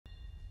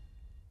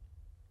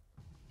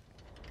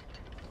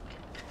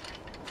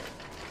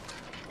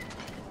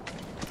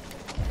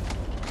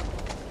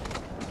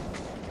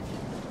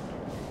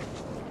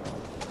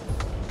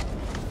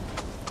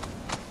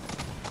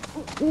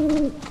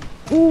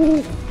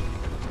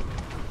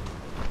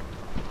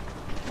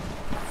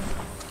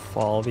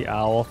Follow the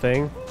owl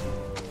thing.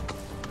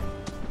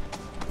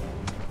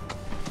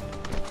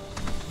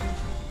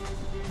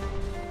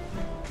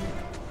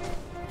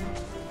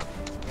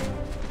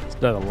 It's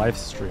another live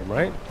stream,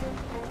 right?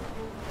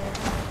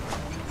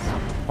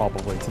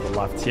 Probably to the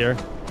left here.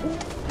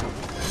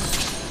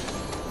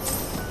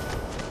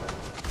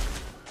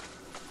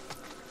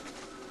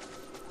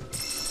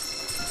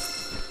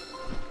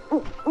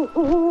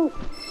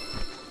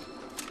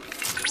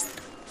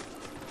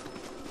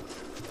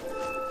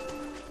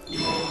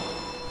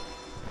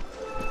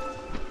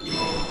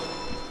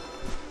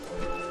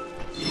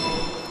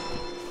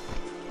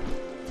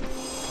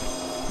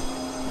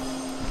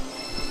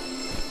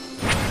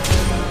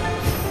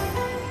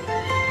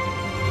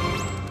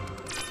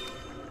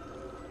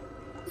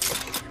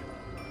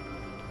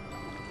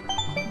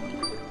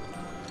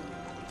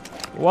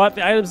 What?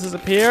 The items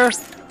disappear?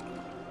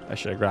 I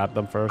should have grabbed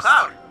them first.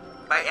 Cloud,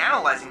 by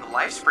analyzing the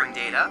LifeSpring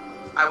data,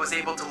 I was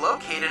able to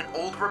locate an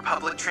Old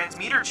Republic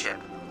transmitter chip.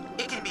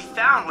 It can be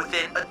found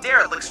within a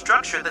derelict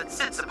structure that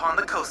sits upon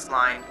the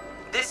coastline.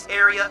 This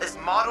area is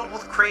modeled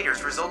with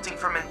craters resulting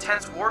from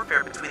intense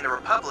warfare between the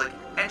Republic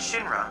and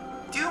Shinra.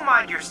 Do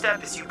mind your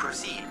step as you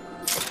proceed.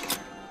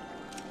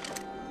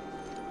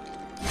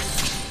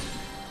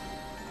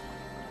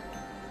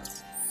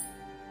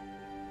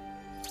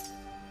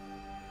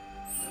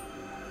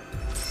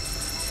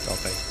 Oh,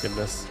 thank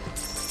goodness.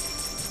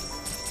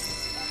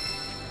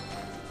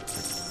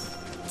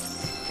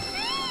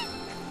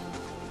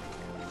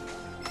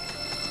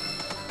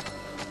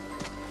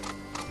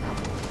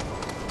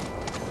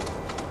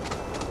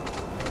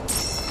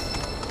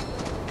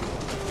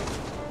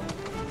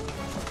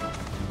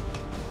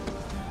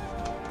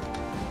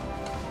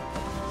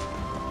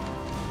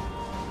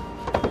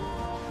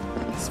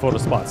 This photo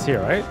spot's here,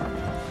 right?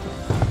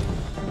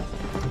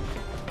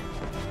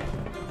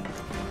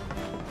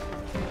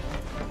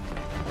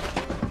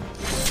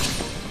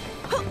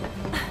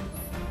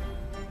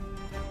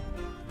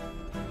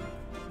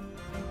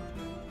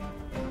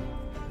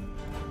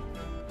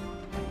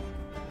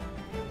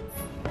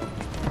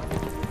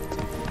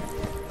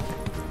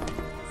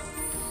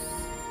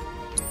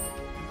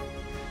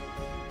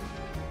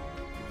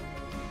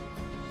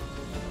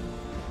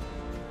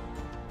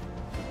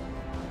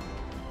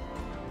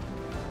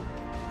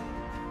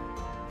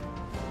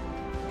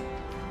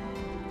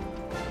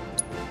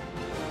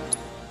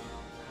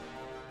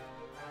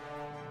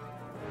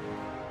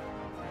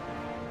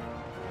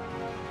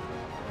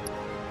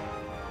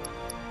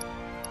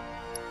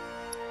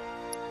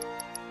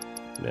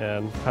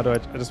 Man, how do I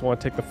just want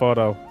to take the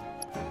photo.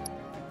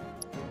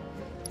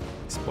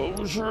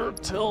 Exposure,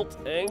 tilt,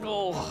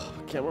 angle,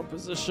 camera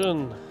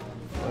position,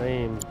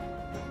 frame.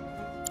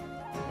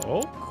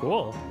 Oh,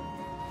 cool.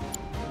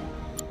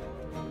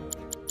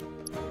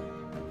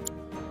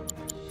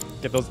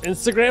 Get those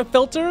Instagram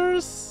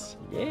filters?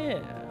 Yeah.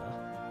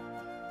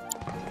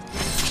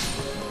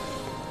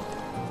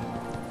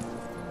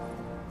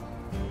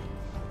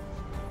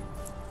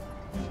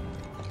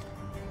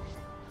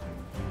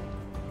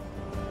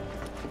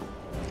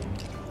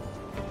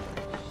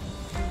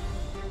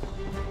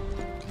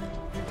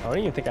 I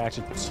don't even think I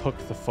actually took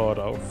the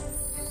photo,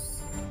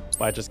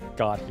 but I just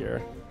got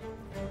here.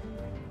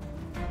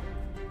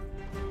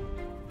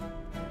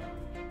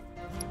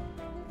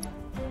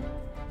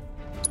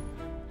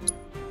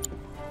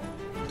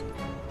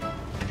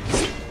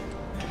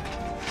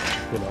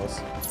 Who knows?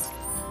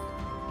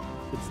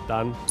 It's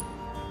done.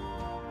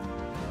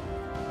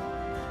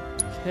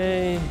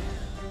 Okay.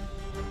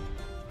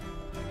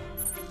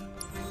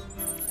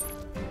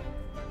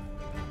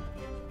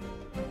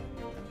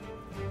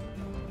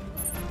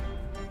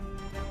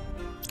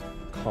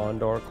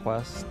 Condor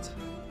quest.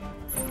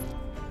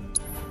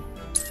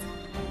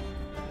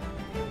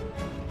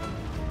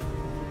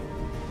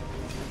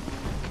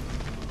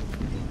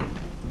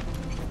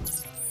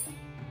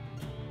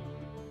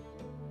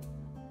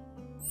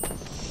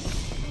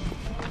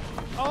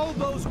 All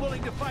those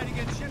willing to fight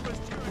against Shinra's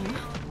tyranny.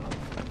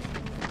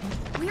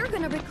 We're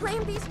gonna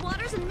reclaim these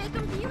waters and make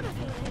them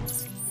beautiful.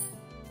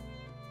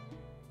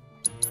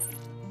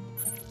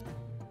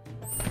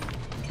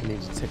 I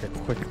need to take a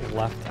quick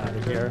left out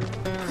of here.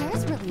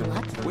 Claire's really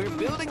lucky. We're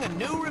building a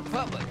new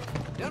republic.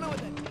 Don't know what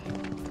that means.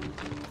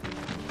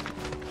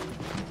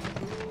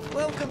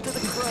 Welcome to the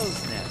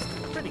crow's nest.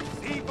 Pretty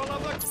people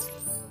of the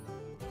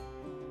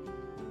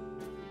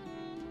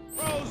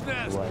crow's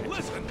nest. Right.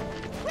 Listen.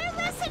 We're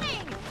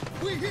listening!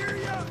 We hear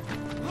ya.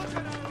 Look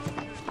at us.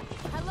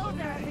 Hello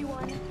there,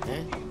 everyone.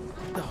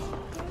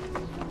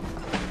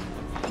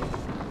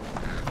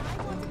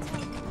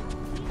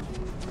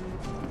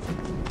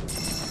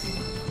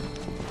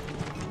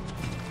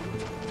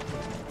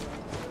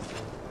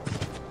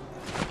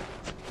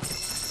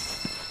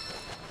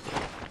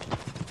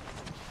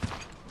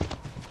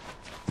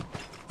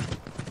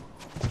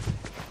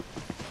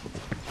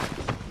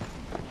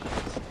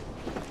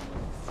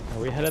 Are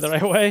we headed the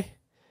right way?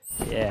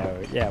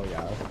 Yeah, we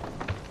are.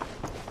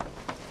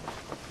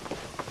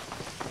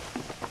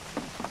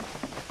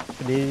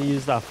 I need to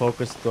use that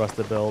focus thrust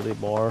ability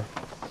more.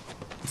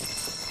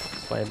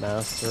 So I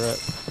master it.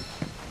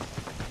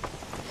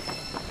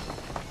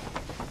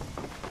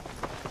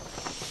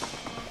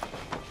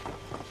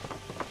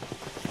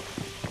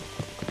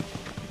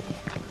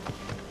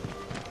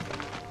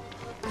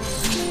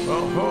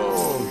 Oh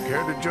ho!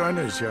 Care to join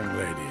us, young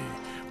lady?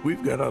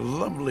 We've got a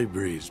lovely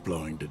breeze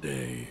blowing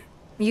today.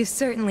 You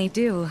certainly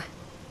do.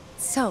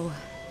 So,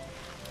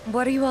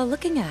 what are you all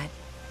looking at?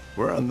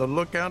 We're on the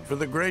lookout for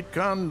the Great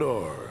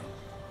Condor.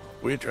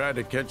 We try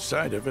to catch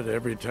sight of it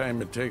every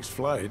time it takes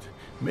flight.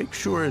 Make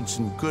sure it's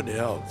in good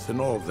health and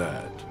all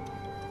that.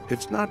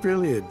 It's not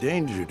really a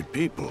danger to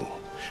people,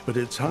 but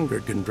its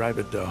hunger can drive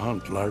it to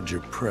hunt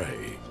larger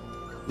prey.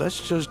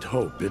 Let's just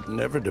hope it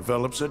never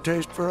develops a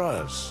taste for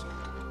us.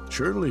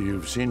 Surely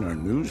you've seen our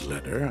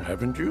newsletter,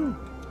 haven't you?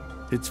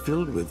 It's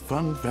filled with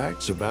fun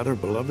facts about our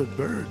beloved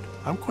bird.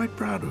 I'm quite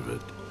proud of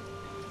it.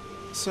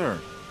 Sir,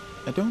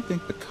 I don't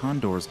think the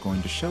Condor is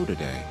going to show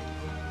today.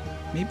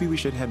 Maybe we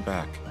should head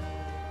back.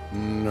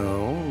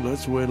 No,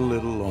 let's wait a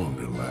little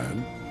longer,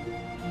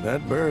 lad.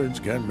 That bird's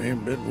got me a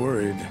bit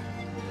worried.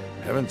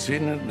 Haven't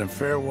seen it in a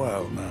fair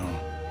while now.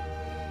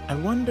 I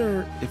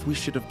wonder if we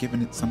should have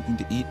given it something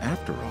to eat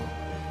after all.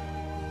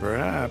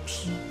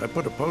 Perhaps. I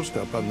put a post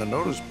up on the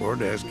notice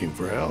board asking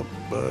for help,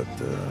 but,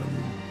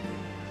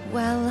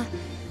 Well,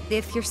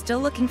 if you're still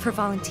looking for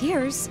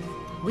volunteers,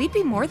 we'd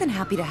be more than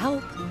happy to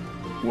help.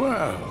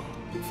 well,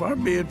 far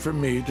be it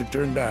from me to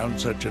turn down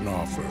such an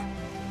offer.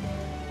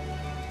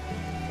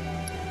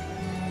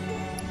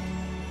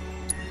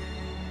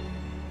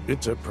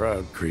 It's a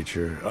proud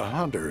creature, a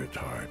hunter at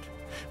heart.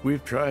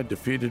 We've tried to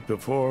feed it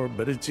before,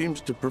 but it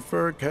seems to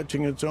prefer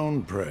catching its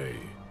own prey.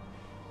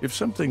 If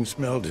something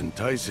smelled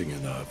enticing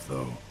enough,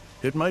 though,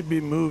 it might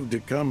be moved to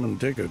come and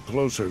take a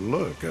closer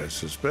look, I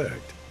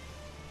suspect.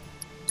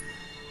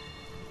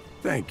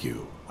 Thank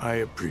you. I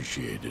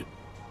appreciate it.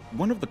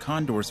 One of the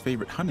Condor's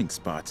favorite hunting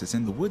spots is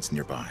in the woods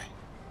nearby.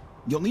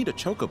 You'll need a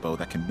chocobo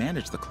that can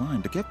manage the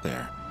climb to get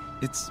there.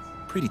 It's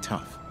pretty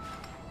tough.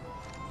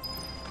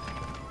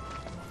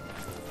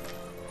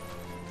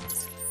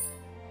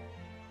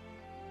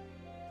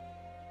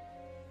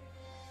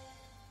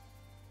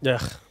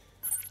 Ugh.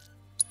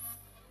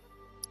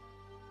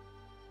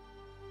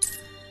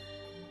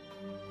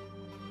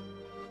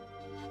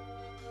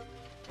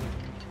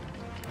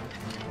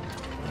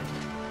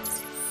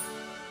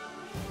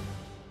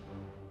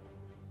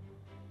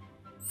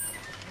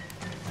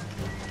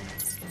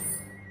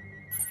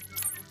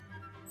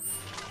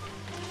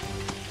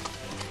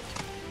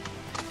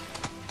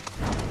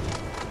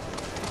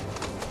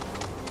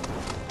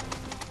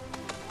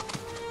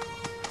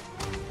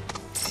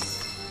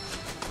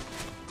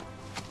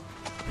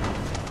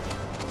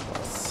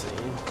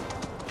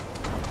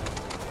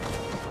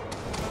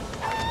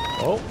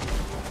 Oh.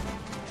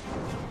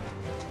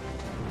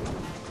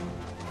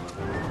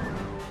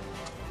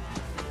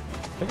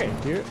 I think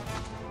I hear.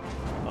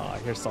 Oh, I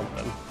hear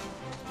something.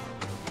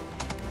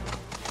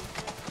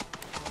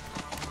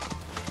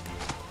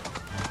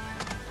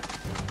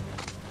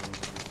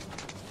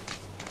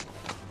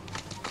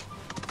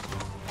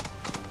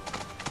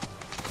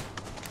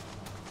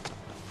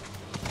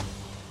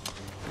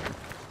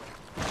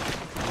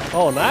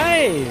 Oh,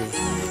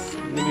 nice!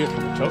 Maybe it's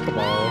from the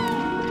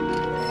chocobo.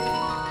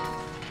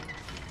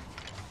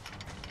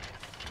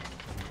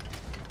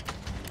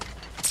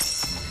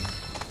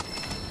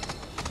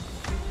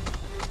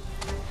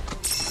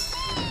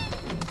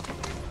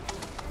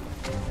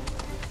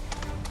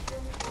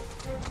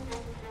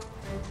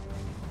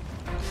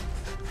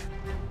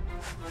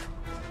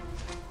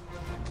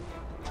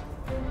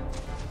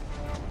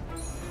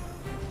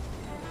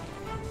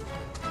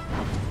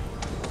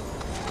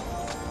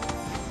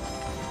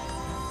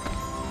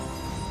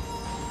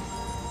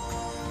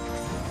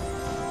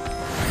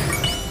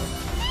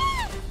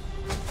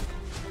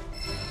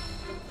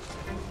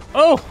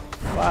 Oh!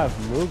 5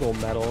 Moogle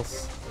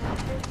medals.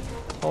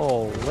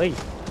 Holy.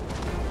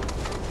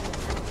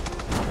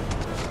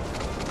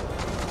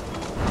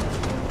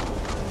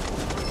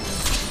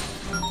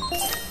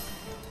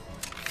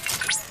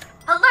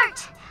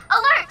 Alert!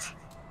 Alert!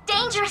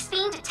 Dangerous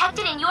fiend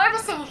detected in your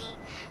vicinity.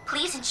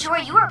 Please ensure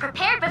you are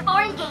prepared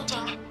before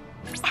engaging.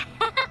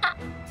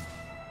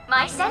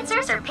 My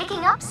sensors are picking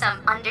up some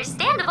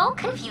understandable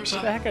confusion.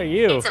 Who the heck are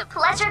you? It's a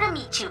pleasure to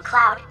meet you,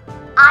 Cloud.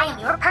 I am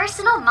your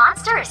personal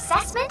monster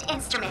assessment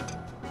instrument.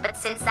 But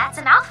since that's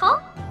a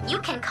mouthful, you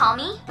can call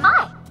me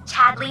Mai.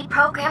 Chadley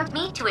programmed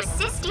me to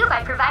assist you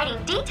by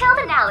providing detailed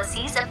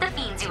analyses of the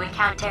fiends you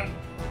encounter.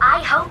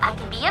 I hope I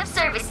can be of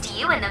service to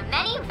you in the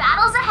many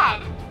battles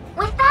ahead.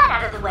 With that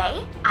out of the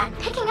way, I'm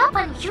picking up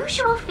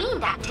unusual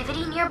fiend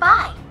activity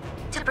nearby.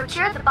 To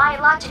procure the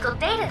biological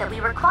data that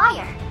we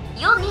require,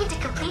 you'll need to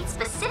complete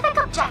specific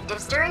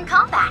objectives during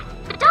combat.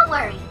 But don't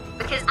worry,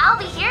 because I'll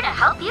be here to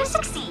help you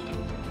succeed.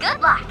 Good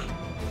luck!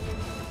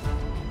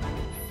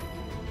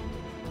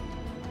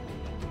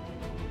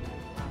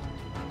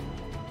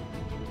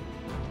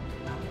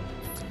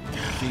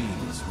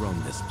 Fiends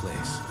roam this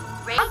place.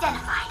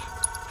 Identified.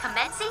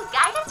 Commencing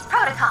guidance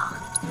protocol.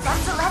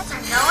 Sensolets are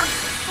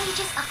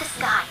mages of the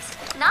skies,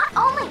 not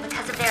only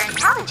because of their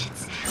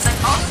intelligence, but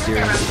also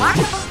their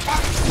remarkable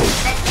feathers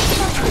that make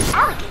them both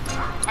elegant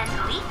and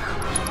lethal.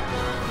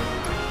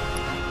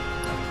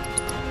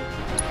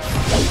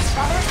 These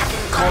feathers have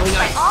been carved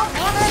by all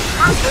manner of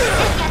classes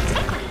since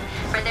antiquity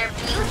for their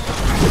beauty and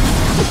presence.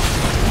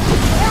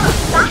 Their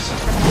fashion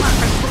the more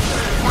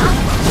particularly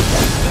valuable.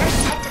 They're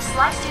said to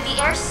slice through the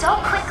air so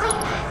quickly,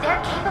 they're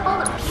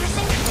capable of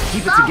piercing.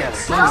 Keep it together.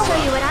 I'll show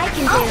you what I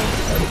can do.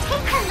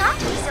 Take care not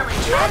to be so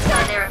entranced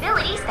by their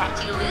abilities that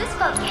you lose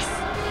focus.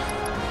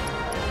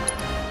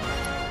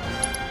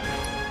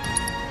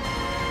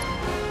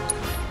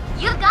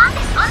 You've got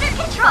this under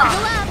control.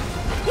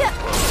 Yeah.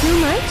 Too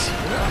much?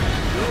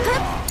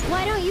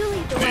 Why don't you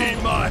lead the way?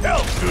 Need my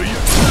help, do you?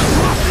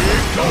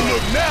 Here, don't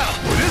look now.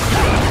 This is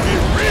about to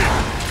get real.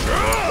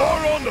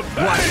 More on the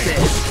back. Watch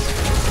this.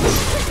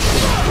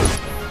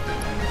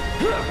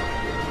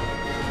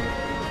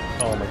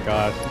 Oh my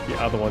god, the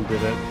other one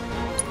did it.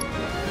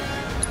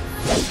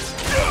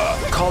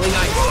 Calling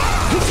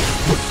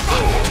ice.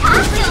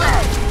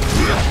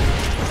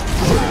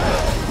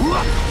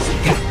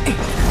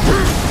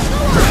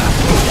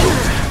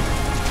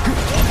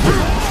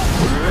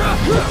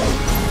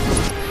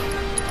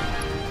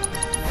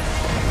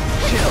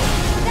 Chill.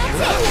 That's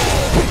it.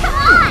 Come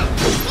on,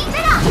 keep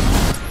it up.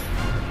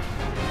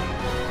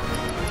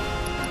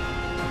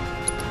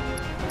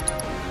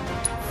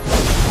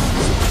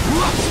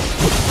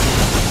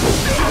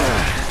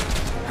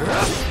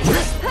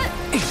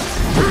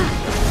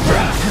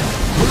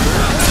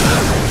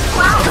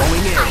 Wow,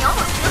 Going in. I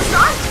almost feel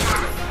sorry for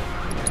that.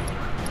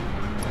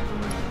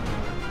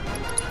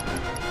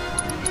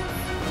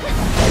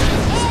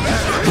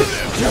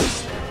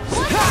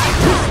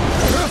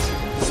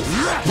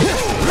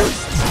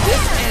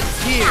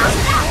 Ends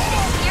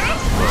here.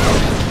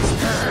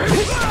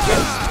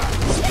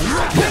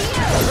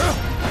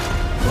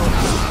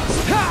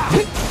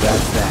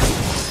 That's that.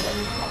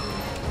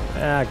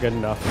 Ah, good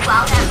enough.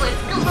 While that was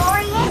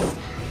glorious,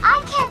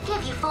 I can't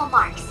give you full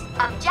marks.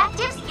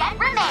 Objectives yet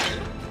remain.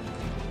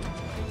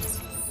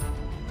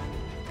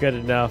 Good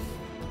enough.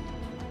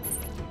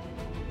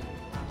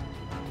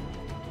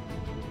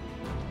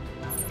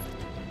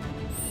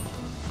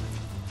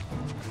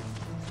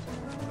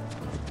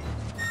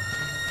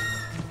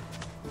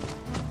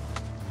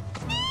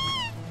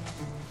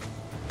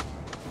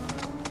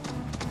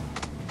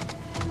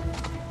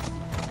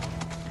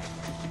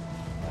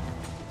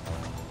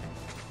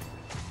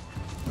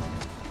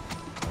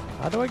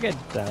 How do I get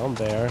down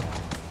there?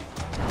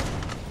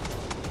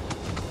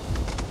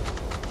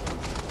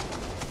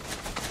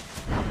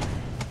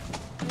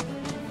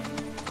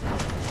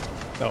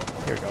 Oh,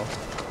 here we go.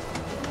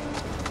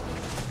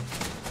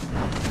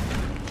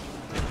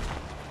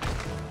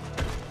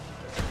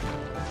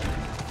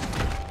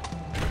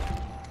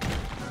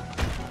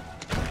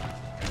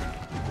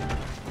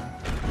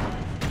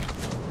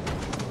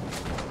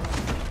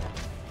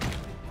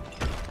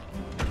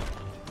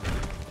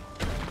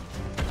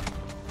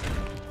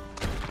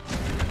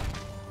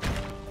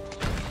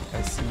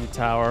 I see you,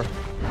 tower.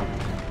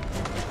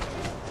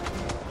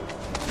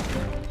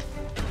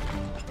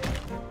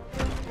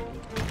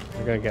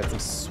 We're gonna get some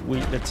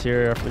sweet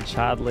material from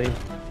Chadley.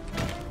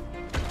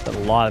 There's a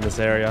lot in this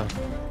area.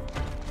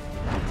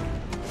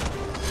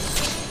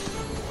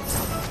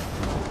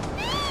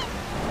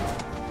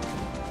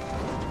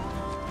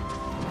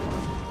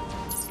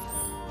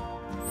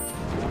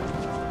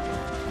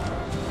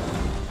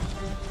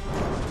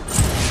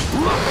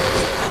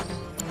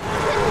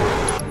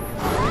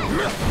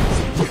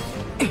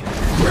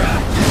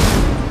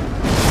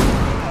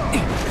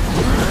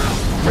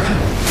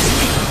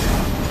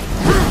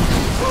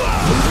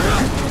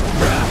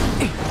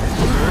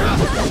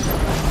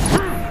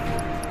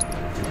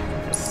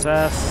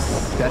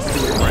 That's the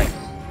right.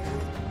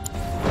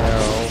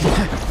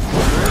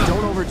 Arrow.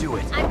 Don't overdo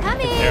it. I'm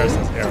coming. There's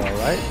his arrow,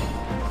 right?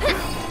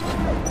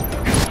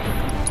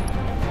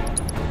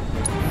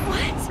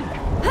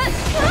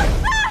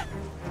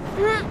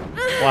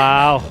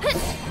 Wow. He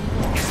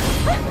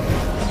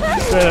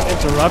straight up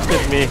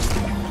interrupted me.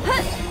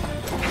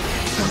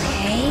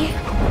 Okay.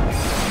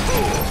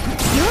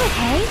 You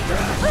okay?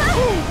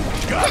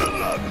 Gotta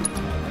love it.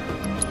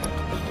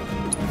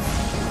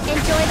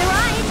 Enjoy the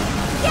ride.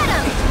 Get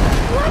him.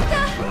 What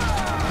the?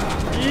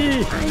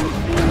 Eee. I'm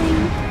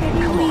feeling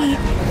pretty weak.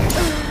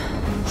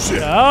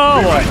 Shit. Oh,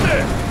 Right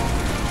there.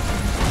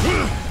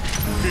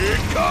 Here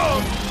it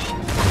comes.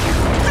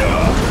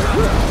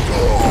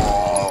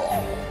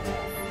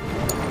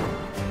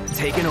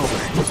 Taking over.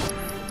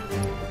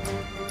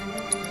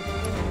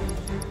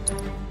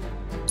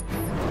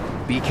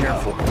 Be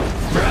careful.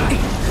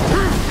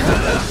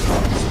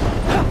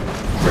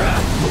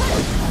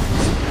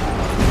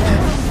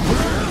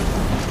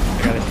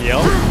 Gotta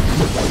heal.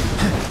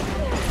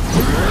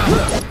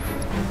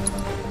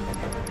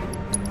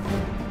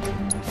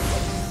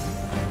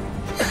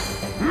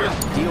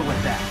 Deal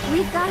with that.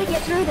 We've got to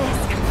get through this.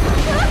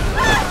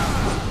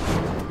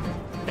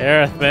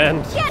 Aerith,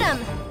 man. Get him!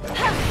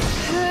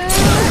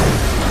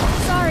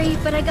 Sorry,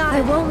 but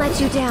I won't let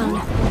you down.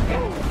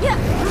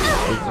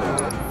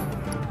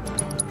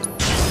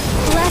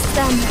 Bless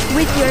them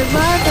with your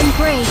love and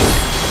grace.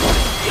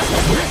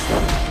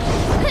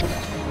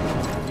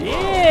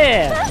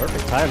 Yeah!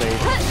 Perfect timing.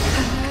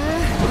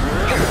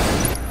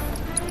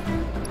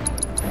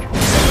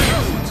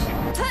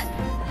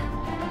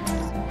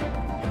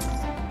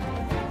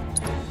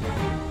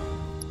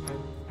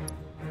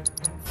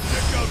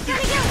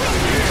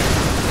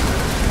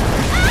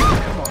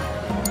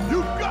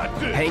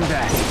 Hang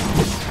back.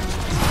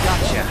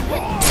 Gotcha.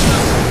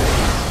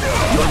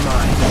 You're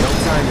mine. No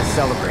time to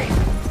celebrate.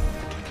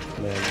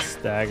 Man,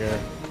 stagger.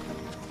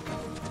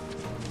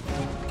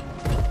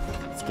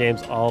 This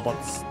game's all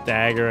about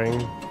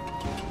staggering.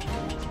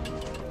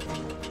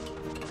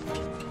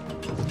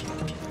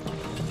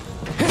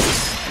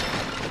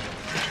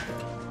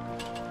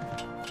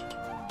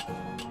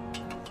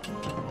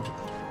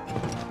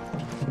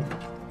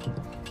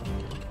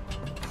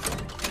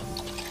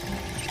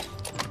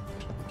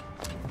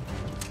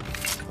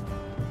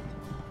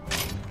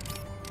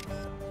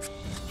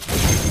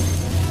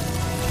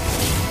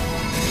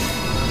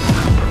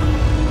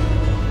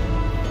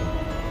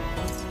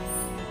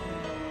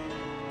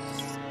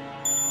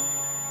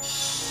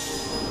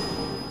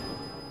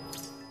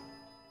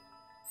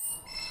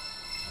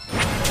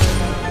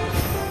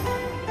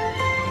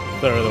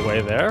 Third of the way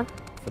there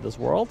for this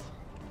world.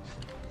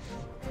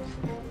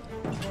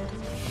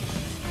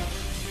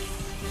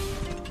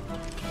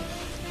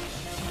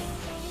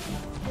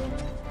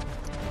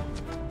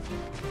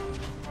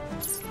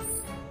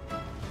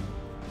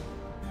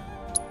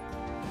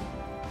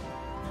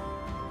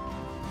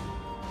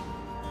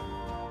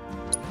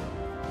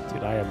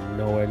 Dude, I am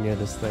nowhere near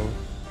this thing.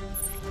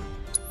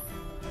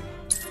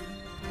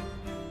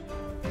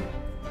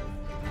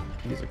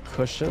 Use a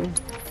cushion.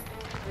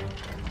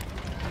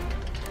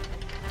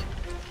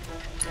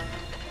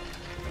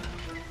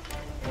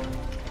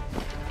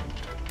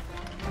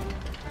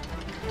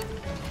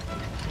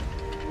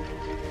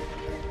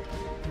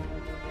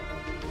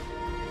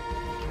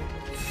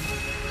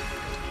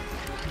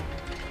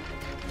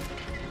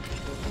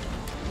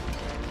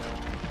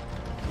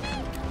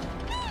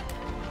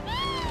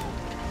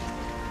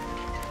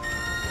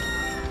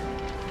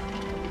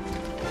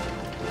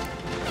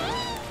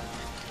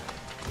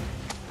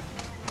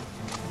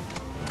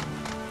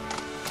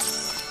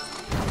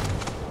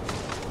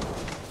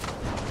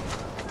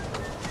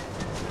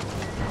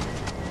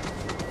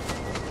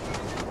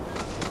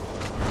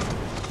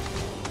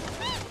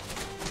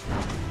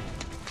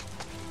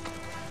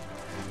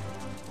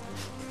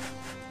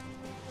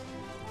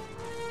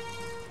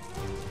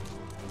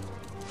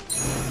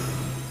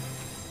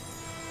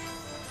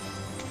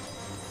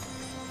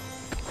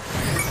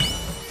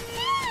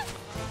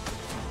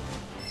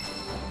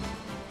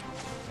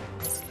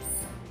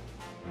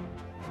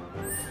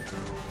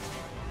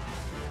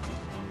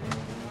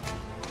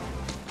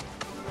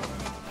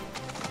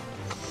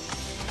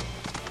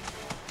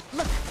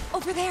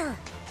 Over there.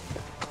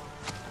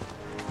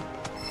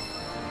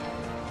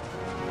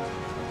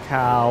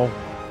 Cow.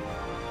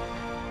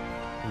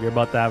 You're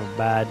about to have a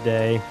bad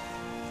day.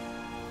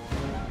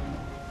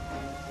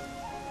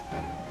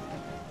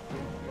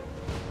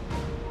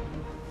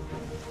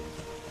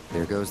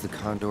 There goes the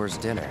Condor's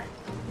dinner.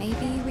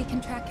 Maybe we can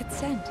track its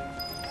scent.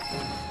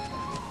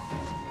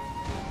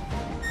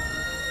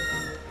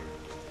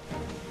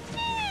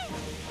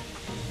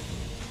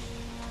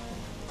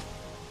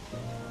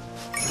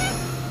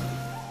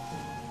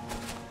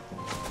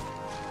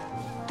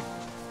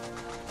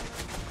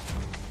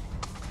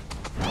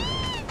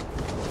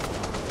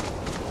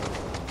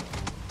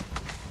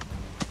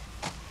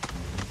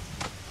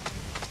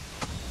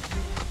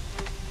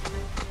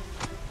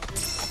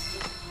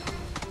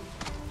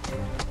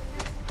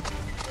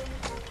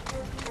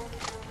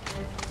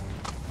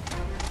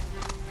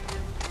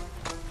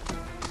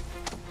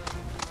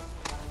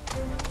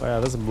 Oh yeah,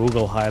 there's a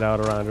Moogle hideout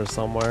around here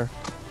somewhere.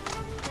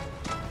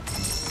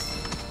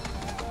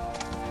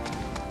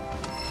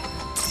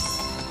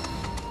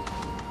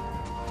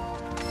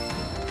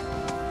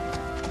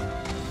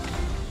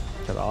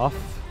 Get off.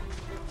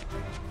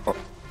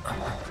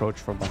 Approach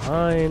from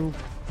behind.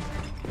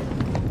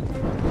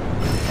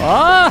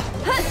 Ah!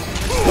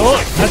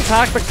 Don't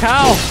attack the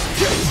cow!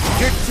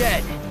 You're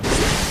dead.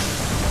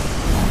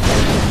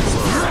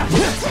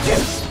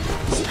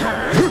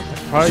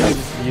 Probably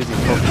just using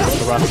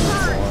focus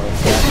thrust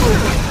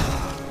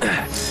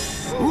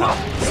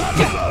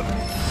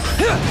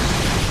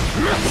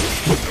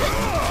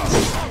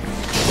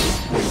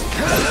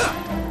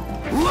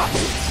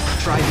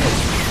Try this.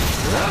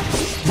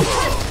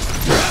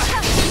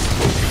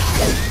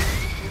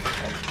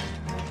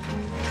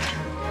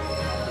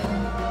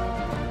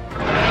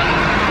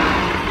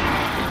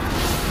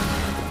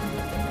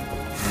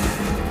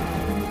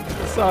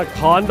 It's a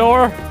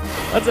condor?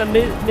 That's a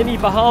mini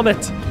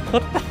Bahamut.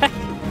 What the heck?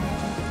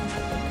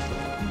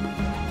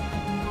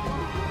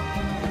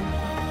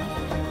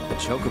 The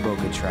Chocobo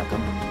could track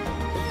him.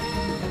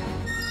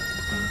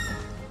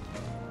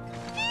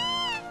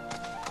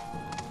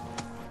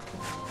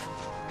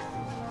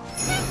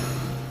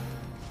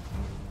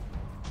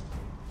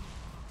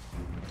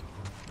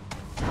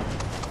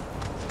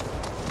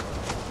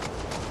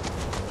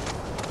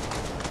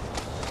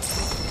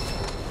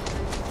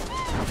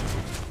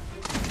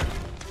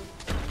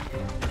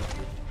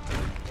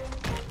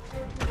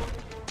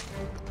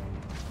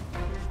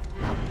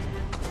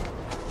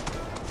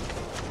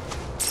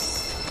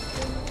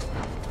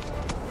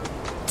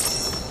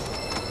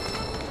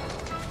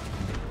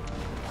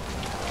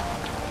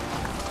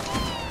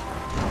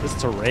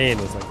 terrain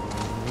is like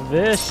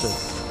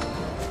vicious.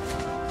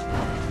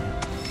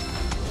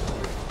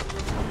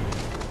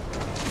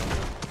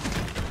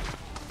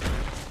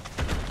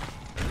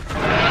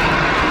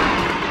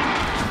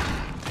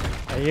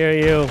 I hear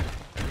you.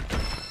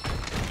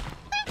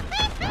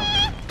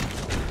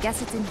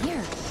 Guess it's in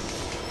here.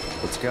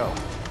 Let's go.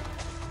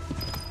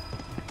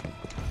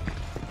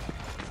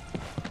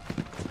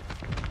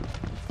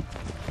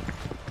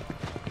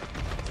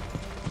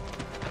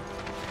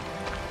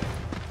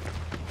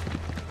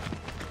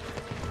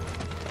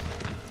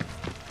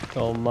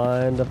 Don't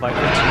mind if I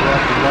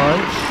interrupt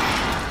lunch.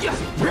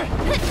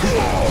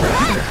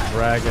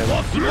 Dragon.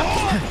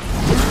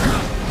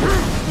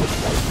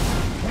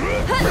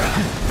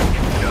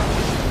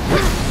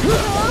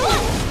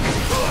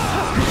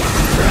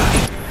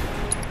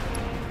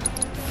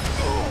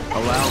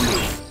 Allow me.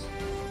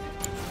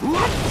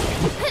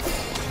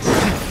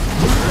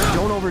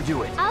 Don't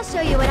overdo it. I'll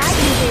show you what I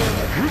can do.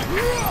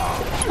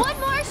 One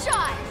more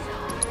shot.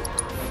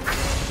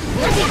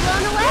 You'll be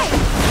blown away.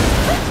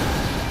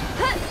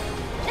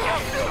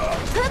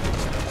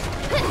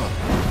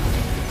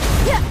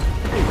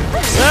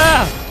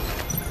 Ah!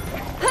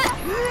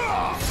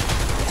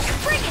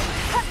 Bring it.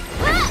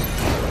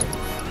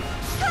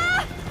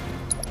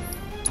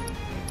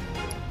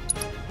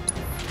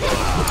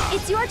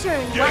 It's your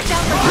turn. Watch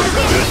out for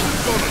This is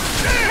gonna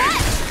sting!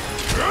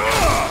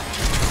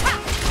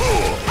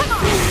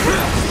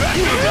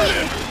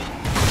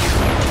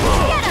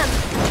 Get him.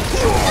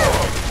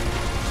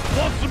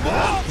 Want some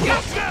more?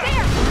 Yes,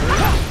 there!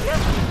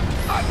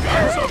 I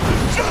got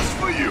something just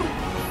for you!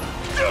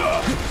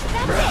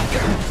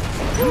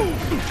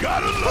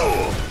 Got a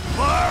low!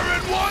 Fire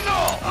at one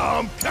all!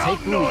 I'm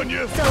counting on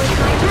you! So it's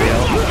my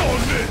turn. Look on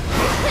this!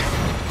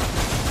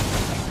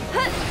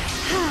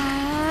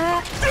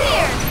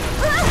 Here.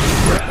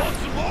 Want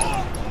some more?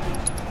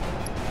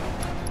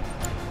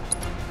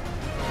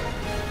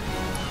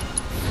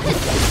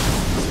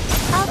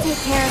 I'll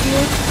take care of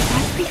you.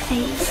 Every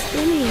face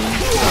spinning.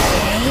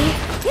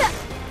 Okay.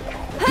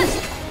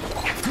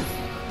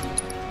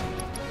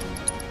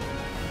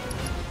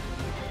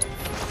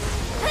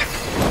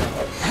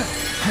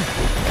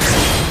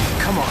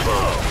 Come on.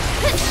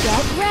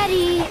 Get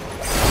ready.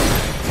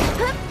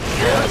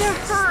 Gonna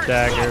hurt.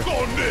 Dagger. Look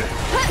on this!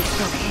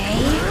 Okay.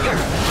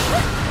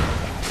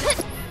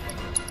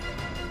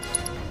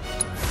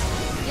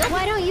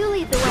 Why don't you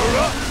lead the way?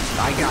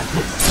 I got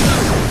this.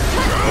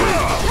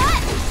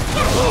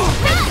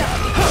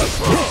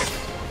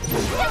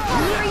 This one's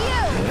for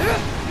you.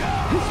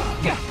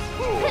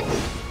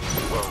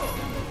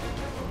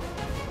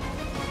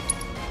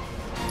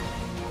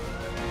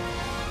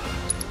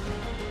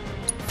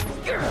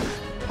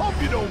 Hope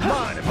you don't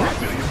mind if I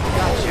fill you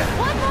Gotcha.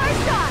 One more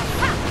shot.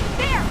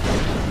 There.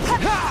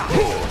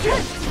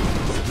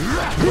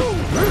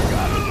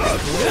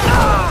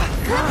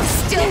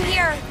 Still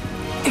here.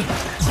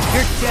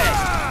 You're dead.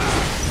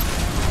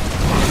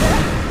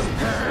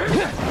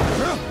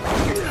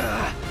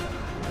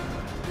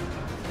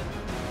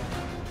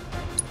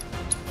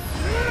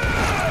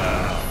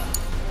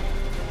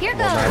 Here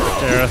goes.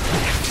 Sarah.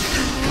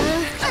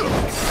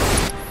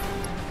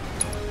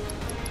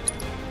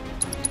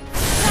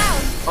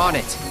 Cloud. On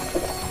it.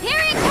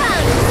 Here it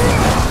comes.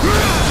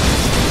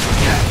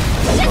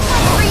 This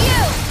one's for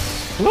you.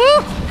 Woo!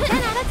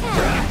 10 out of 10.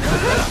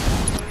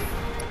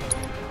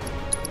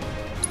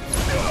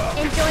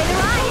 Enjoy the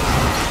ride.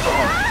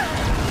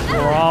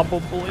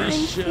 Probably I'm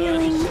should.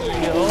 feeling You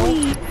know?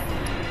 weak.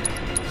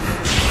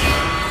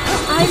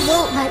 I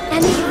won't let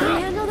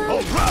anyone handle them.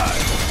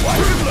 Alright!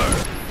 Watch and learn!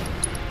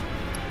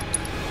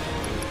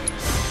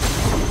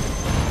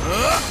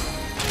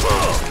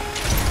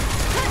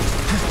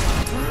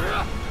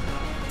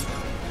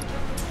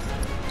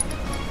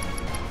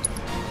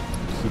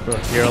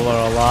 Superhero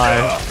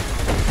alive.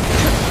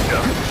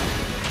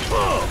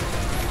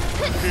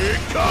 Here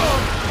it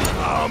comes!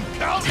 I'm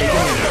counting on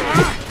you!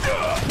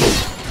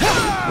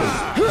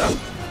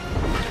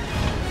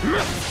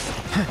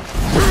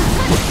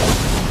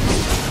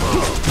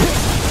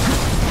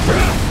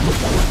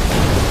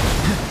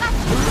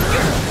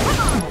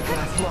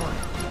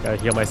 Gotta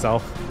heal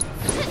myself.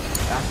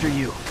 After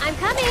you. I'm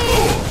coming.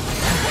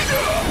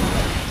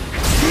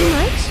 Too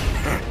much?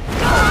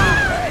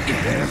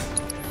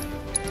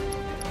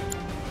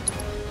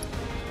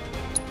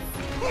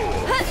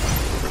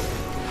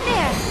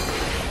 There.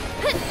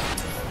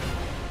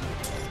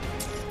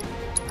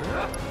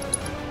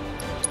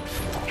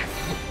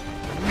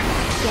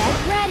 Get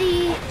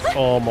ready.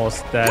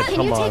 Almost dead. Can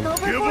Come you take on.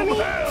 over Give for him me?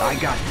 hell! I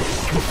got this.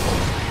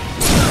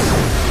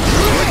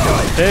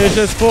 Finish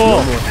this fool.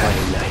 No more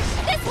fighting nice.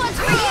 This one's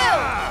for you.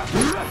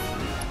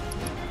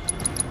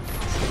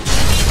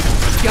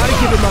 Gotta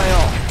give it my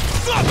all.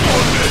 Suck on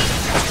this!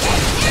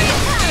 Here it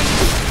comes.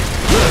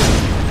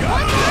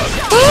 One more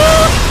shot.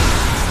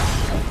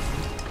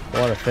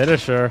 What a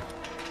finisher.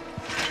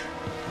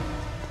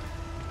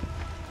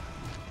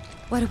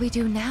 What do we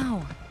do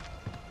now?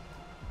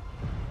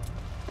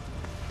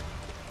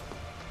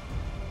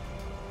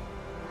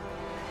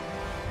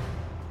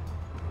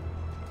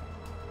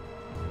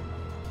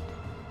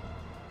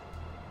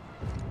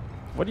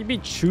 What do you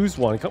mean choose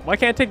one? Why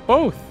can't I take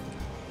both?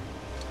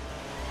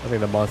 I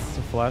think the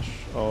monster flesh.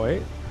 Oh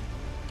wait.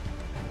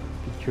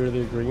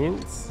 Peculiar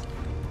greens.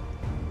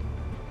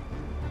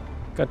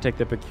 Gotta take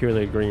the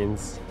peculiar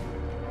greens.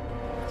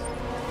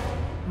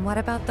 What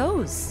about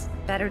those?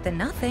 Better than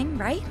nothing,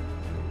 right?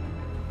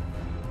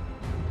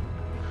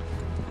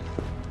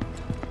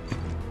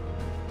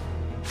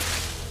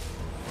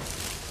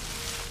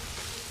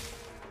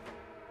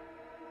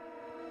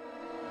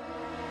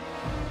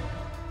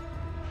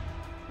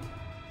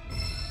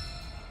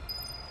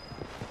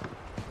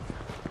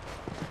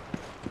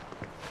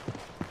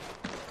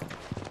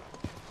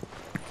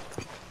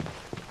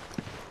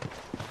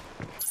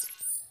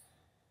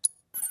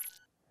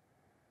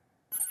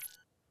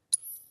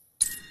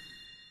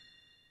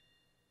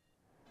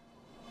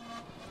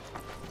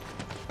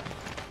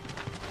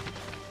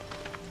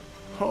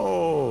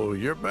 Oh,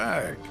 you're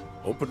back.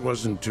 Hope it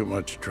wasn't too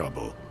much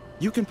trouble.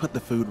 You can put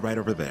the food right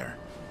over there.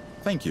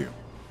 Thank you.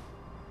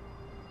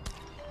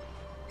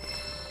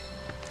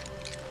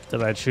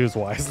 Did I choose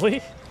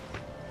wisely?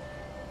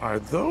 Are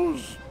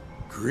those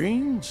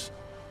greens?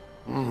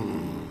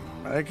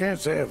 I can't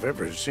say I've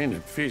ever seen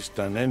it feast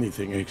on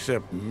anything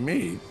except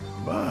meat,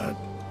 but...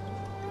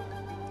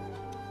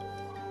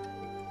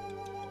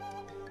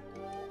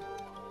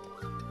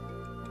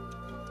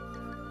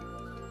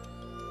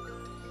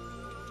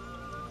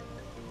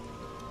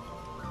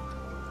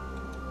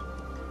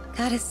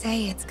 Gotta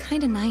say, it's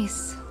kinda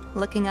nice,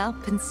 looking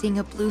up and seeing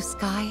a blue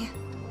sky.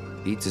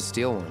 Beats a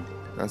steel one,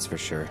 that's for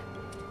sure.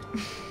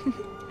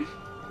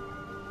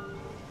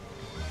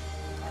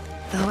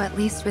 Though at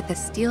least with the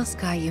steel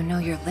sky you know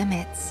your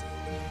limits.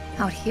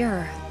 Out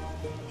here,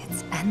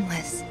 it's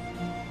endless.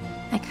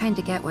 I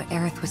kinda get what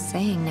Aerith was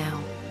saying now.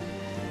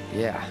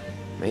 Yeah,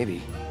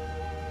 maybe.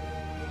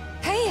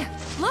 Hey,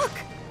 look!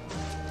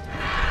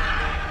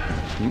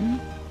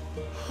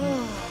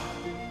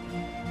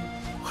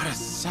 What a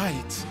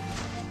sight!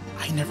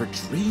 I never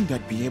dreamed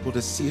I'd be able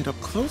to see it up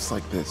close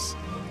like this.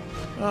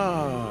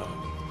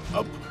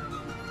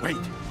 Wait,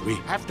 we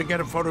have to get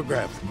a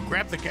photograph.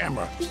 Grab the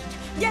camera.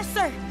 Yes,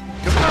 sir.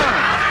 Come on!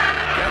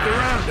 Gather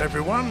around,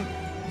 everyone!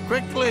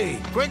 Quickly,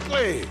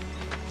 quickly!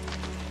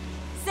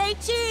 Say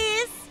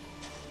cheese.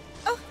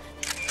 Oh.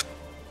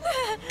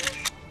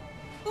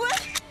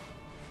 What?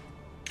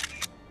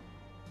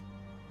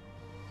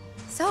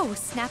 So,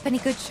 snap any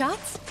good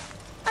shots?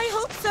 I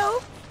hope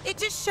so. It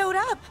just showed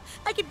up.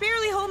 I could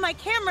barely hold my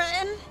camera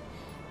and...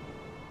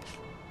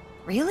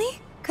 Really?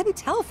 Couldn't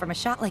tell from a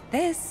shot like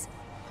this.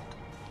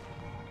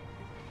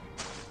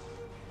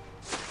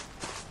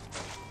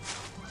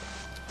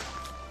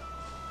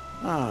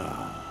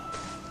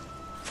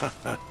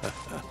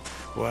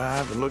 Well, I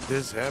haven't looked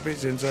this happy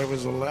since I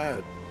was a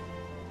lad.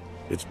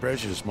 It's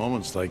precious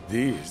moments like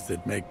these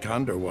that make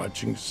condor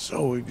watching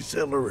so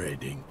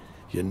exhilarating.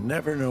 You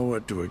never know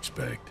what to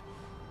expect.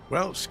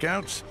 Well,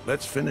 Scouts,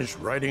 let's finish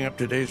writing up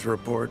today's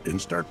report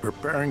and start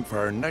preparing for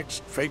our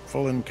next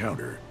fateful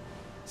encounter.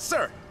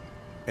 Sir!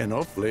 And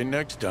hopefully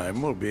next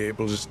time we'll be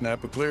able to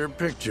snap a clear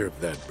picture of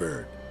that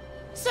bird.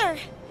 Sir.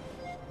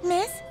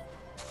 Miss,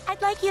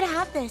 I'd like you to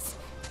have this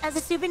as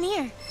a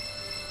souvenir.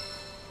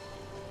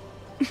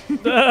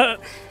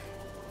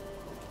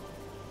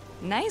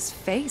 Nice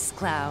face,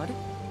 Cloud.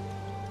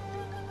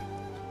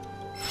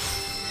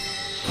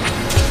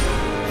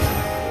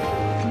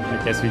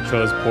 I guess we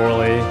chose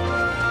poorly.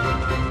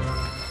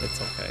 It's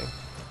okay.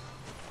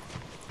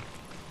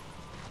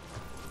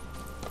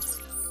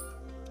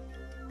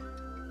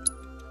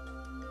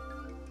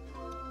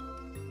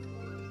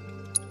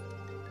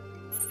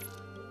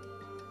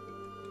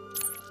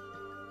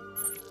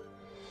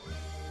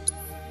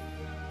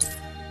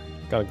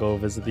 Gotta go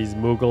visit these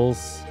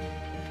Mughals.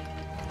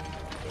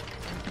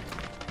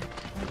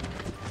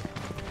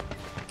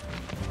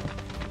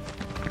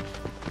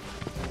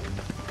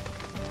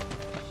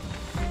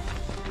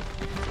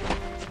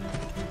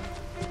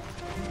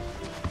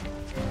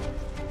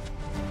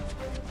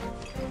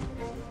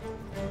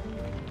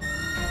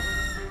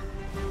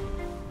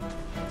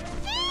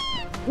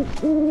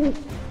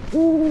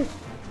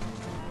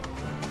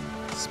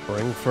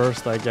 Spring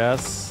first, I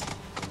guess.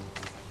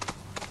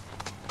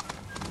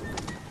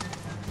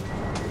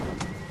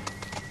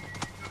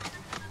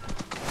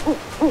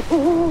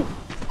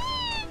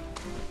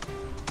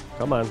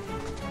 Come on.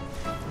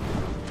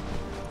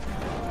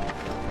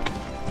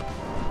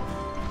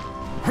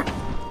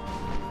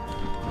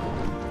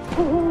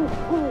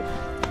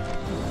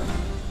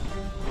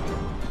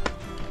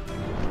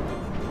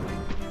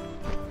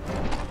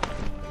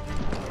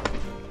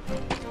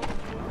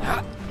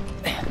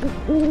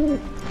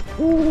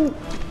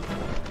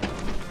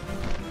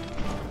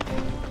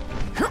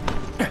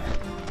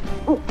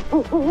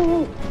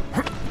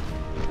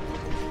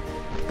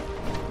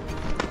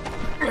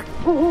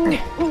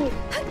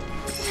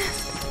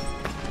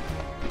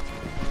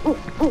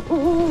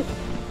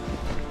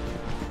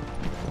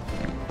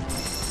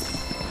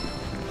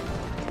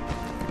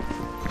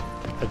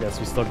 I guess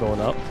we're still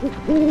going up.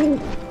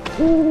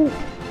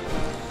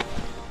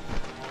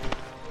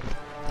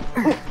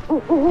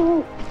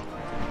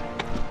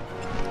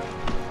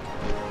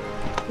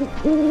 Let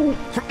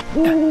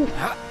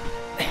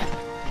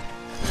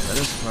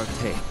us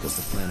partake of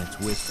the planet's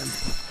wisdom.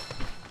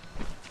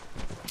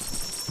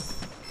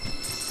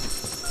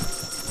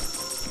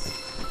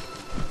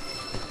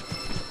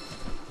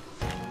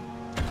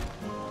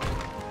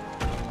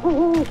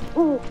 Oh,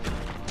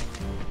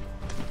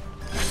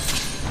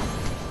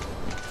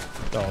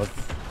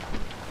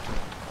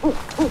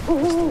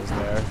 it's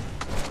there.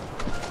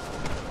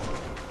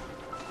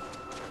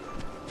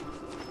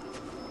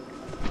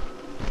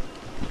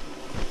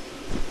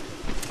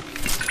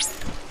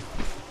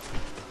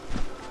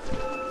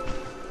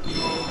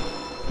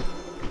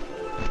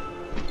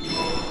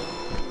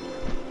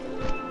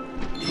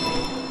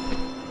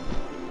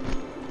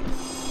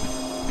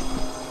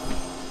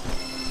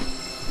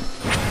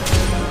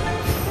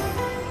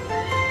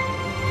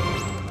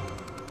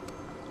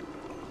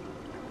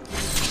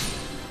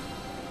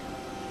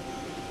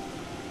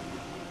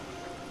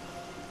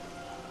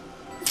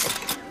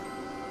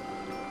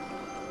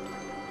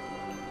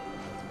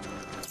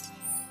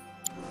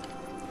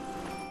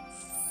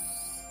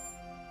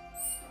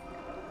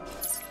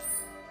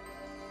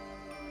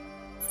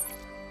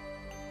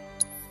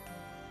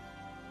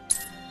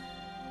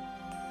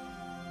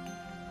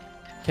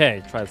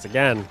 Okay, try this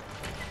again.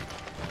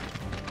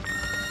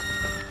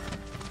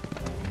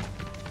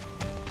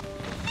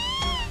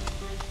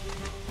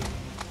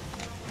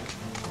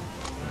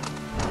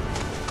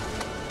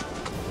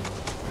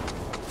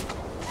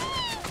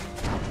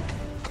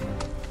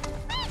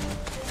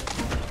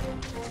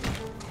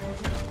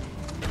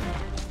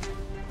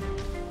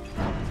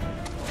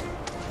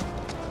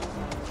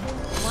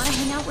 Wanna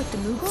hang out with the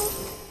Moogle?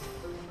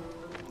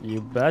 You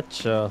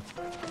betcha.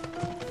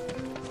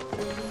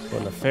 We're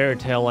in a fairy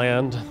tale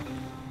land.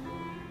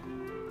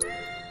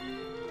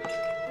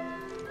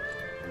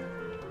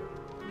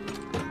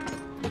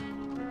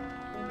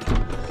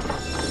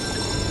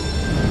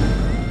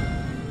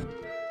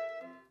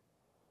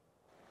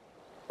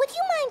 Would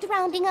you mind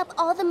rounding up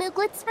all the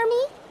Mooglets for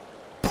me?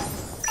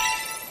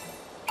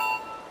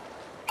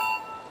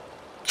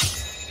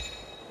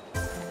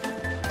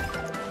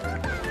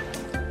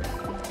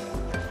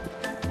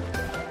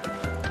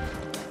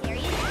 There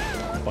you go.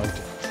 Bunch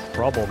of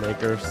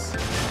troublemakers.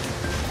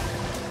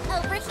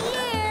 Over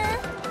here.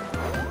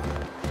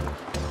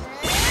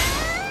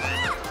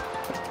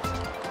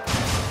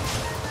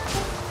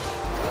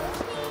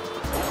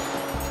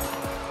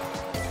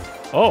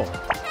 Oh.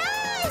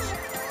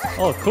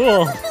 Oh,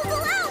 cool.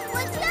 Moogle out,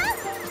 would ya?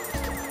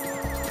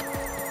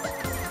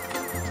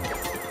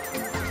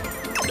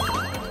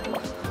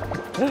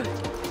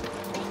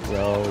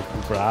 Yo, we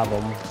can grab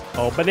them.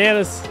 Oh,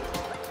 bananas.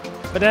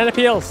 Banana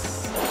peels.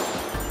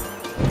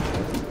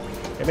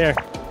 Come here.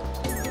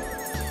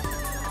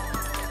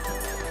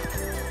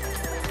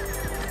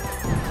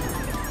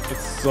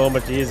 It's so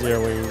much easier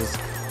when you just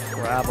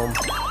grab them.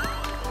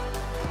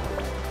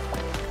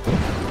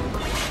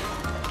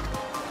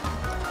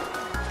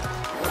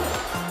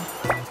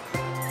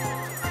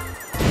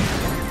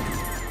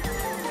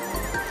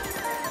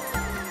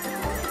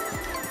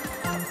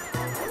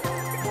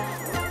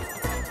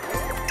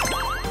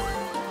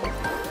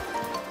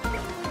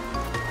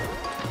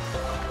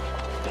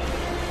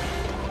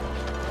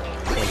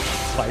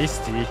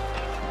 Feisty.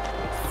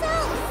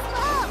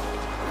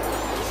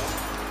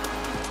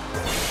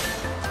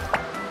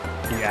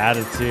 The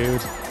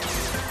attitude.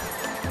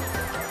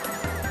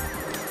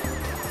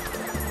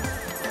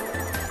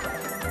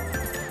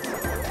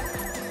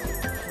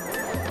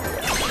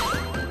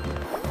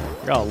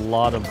 We got a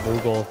lot of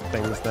Moogle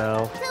things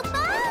now.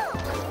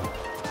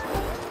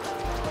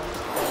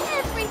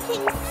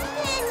 Everything's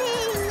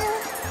spinning.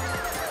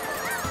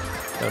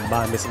 Gonna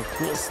buy me some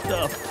cool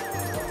stuff.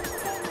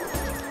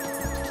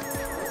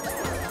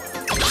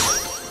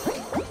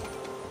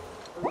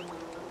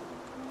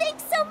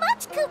 Thanks so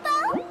much, Kupo.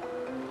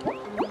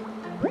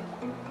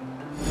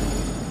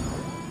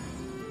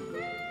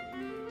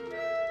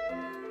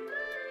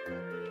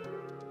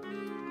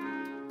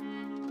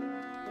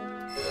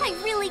 I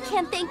really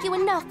can't thank you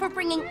enough for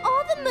bringing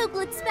all the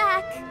Mooglets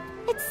back.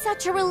 It's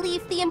such a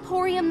relief the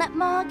Emporium that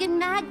Mog and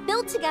Mag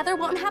built together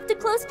won't have to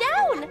close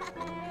down.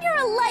 You're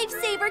a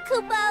lifesaver,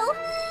 Kupo.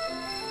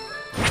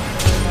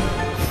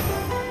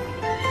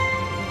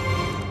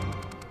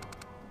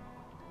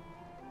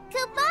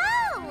 Kupo!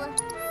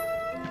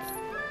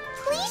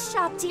 Please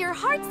shop to your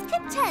heart's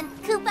content,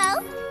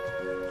 Kupo.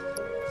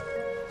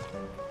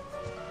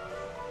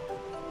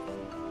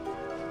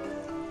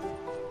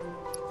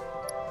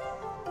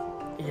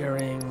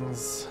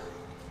 Earrings.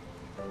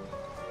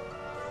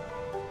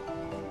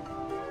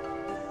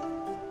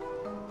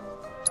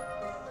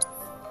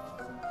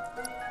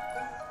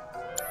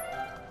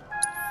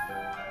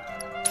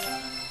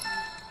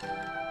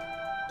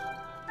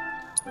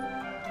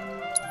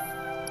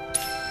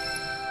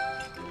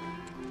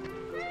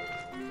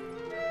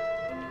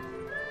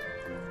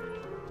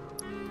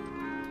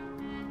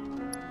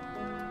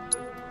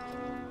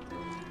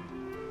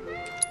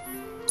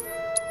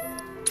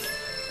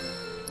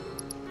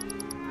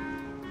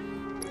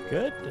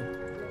 Good.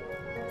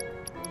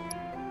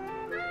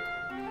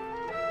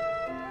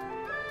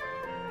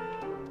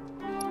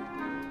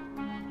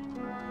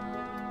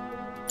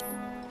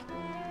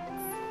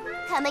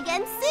 Come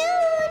again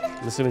soon.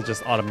 I'm assuming it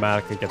just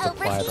automatically gets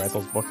applied, right?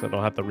 Those books, I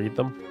don't have to read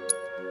them.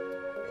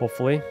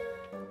 Hopefully.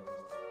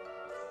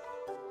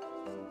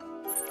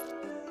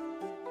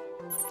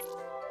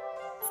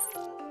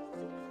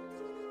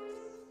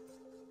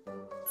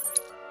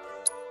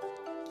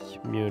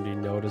 Community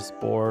notice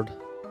board.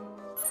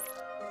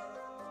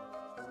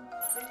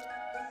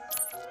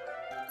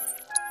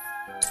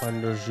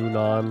 Under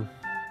Junon.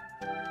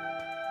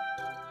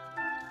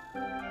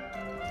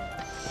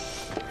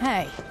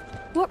 Hey,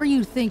 what were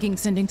you thinking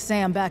sending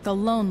Sam back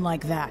alone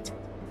like that?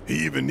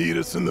 He even need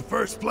us in the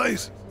first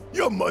place?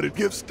 Your mother'd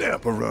give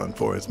Stamp a run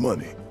for his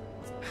money.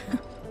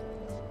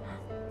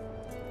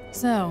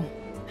 So,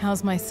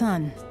 how's my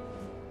son?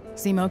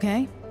 Seem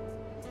okay?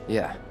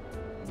 Yeah.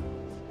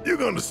 You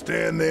gonna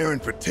stand there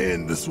and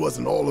pretend this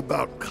wasn't all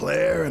about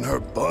Claire and her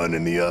bun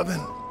in the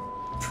oven?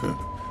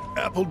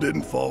 Apple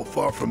didn't fall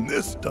far from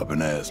this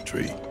stubborn-ass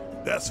tree.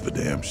 That's for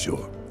damn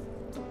sure.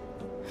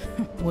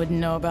 Wouldn't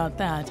know about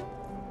that.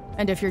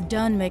 And if you're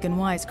done making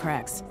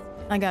wisecracks,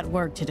 I got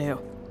work to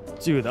do.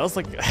 Dude, that was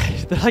like...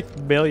 they're like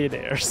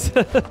millionaires.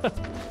 That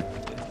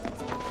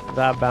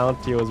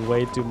bounty was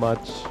way too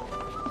much.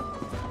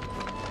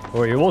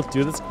 Or you won't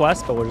do this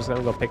quest, but we're just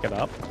gonna go pick it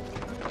up.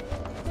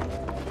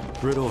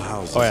 Brittle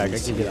houses. Oh yeah, I can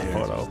give you that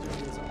photo.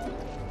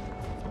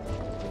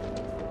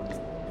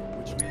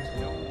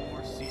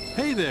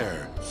 Hey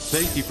there!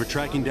 Thank you for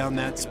tracking down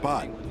that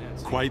spot.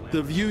 Quite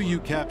the view you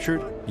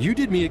captured. You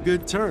did me a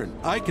good turn.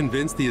 I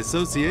convinced the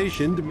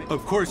association to...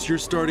 Of course, you're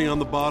starting on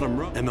the bottom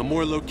row, and the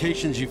more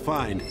locations you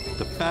find,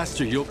 the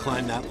faster you'll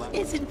climb that ladder.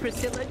 Isn't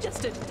Priscilla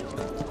just a...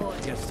 Oh,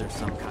 I guess there's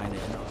some kind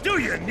of... Do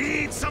you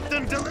need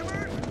something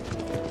delivered?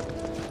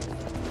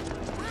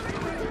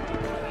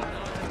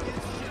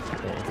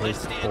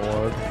 Place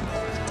board.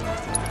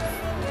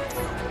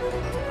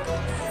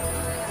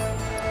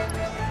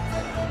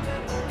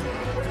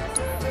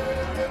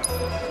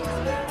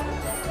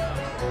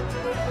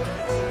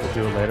 We'll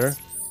do it later.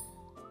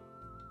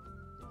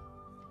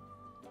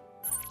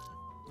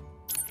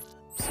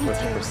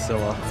 Switch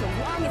Priscilla. So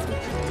long as we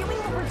keep doing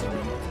what we're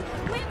doing.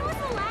 When was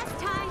the last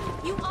time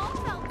you all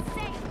felt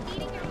safe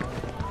eating your own?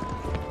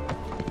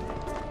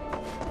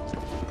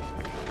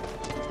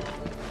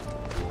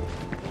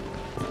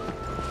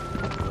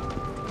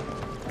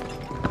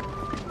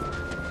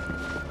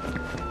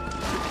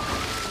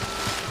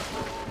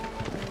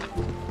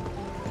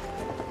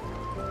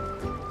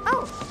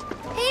 Oh,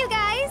 hey you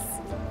guys!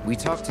 We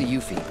talked to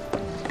Yuffie.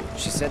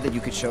 She said that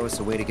you could show us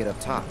a way to get up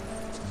top.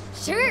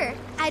 Sure,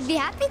 I'd be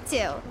happy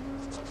to.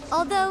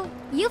 Although,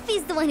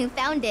 Yuffie's the one who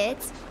found it.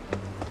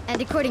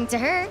 And according to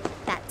her,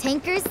 that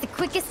tanker's the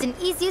quickest and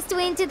easiest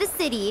way into the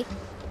city.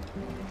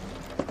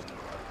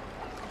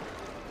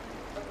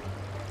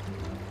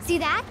 See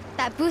that?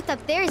 That booth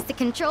up there is the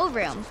control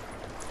room.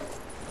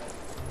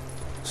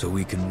 So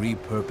we can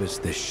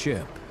repurpose this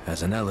ship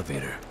as an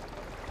elevator.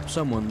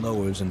 Someone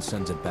lowers and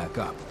sends it back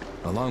up,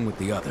 along with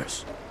the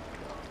others.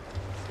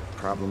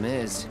 Problem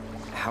is,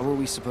 how are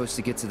we supposed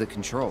to get to the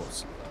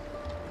controls?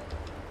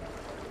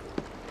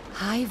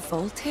 High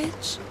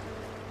voltage?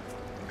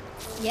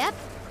 Yep,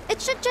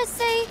 it should just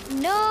say,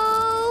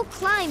 no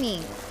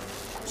climbing.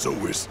 So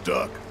we're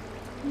stuck?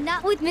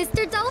 Not with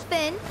Mr.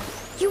 Dolphin.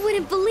 You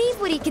wouldn't believe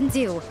what he can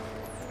do.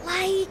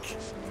 Like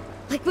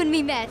when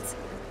we met.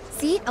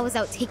 See, I was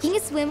out taking a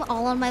swim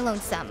all on my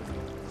lonesome.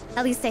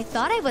 At least I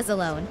thought I was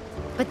alone.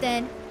 But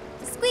then,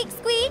 squeak,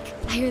 squeak,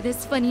 I hear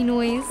this funny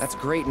noise. That's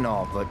great and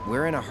all, but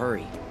we're in a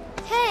hurry.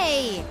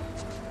 Hey!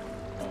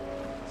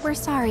 We're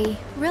sorry,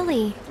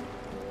 really.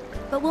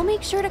 But we'll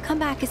make sure to come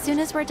back as soon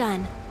as we're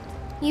done.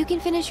 You can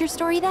finish your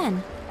story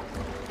then.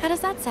 How does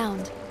that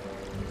sound?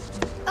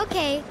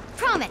 Okay,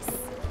 promise.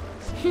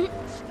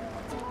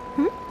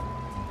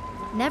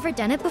 Never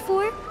done it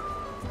before?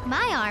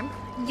 My arm,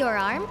 your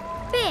arm,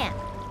 bam!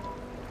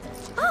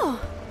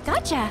 Oh,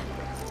 gotcha.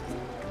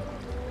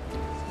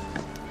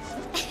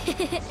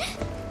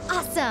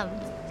 Awesome!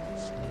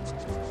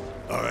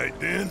 All right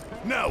then,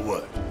 now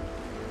what?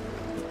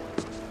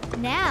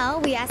 Now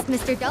we ask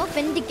Mr.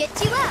 Dolphin to get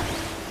you up.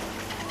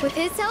 With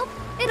his help,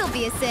 it'll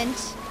be a cinch.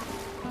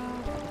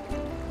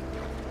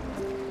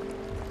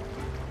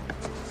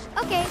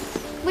 Okay,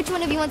 which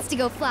one of you wants to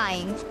go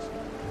flying?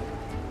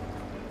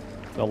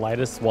 The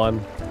lightest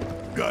one.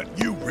 Got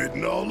you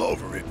written all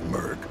over it,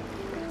 Merc.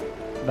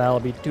 That'll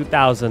be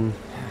 2,000.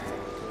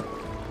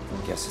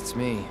 Guess it's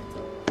me.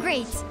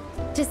 Great.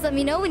 Just let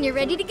me know when you're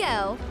ready to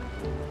go.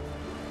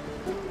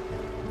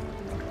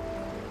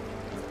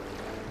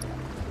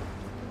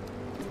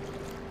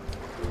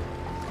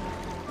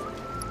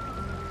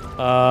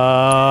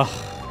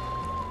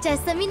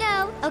 Just let me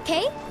know,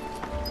 okay?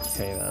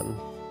 Okay then.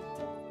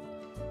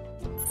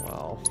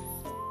 Wow.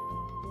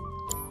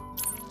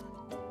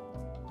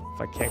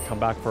 If I can't come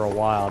back for a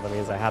while, that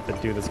means I have to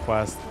do this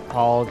quest.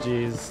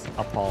 Apologies.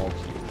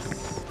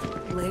 Apologies.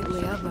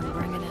 Lately, I've been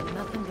bringing in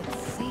nothing but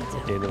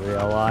Satan. Didn't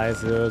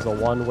realize it was a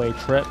one-way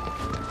trip.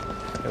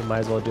 We might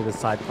as well do the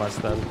side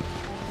quest then.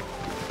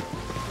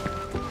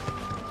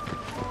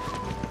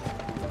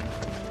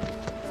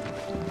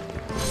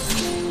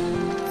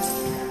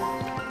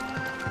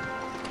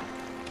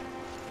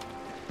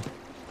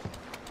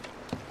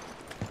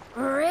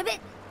 Ribbit?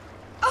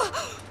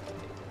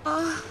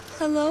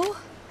 Hello?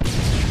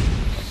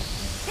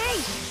 Hey,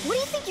 what do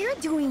you think you're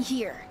doing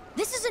here?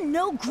 This is a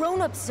no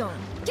grown-up zone.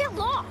 Get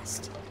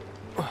lost.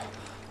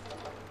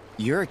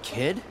 You're a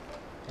kid?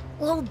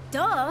 Well,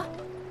 duh.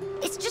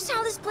 It's just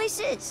how this place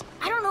is.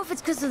 I don't know if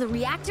it's because of the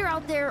reactor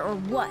out there or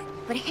what,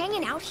 but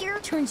hanging out here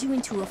turns you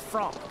into a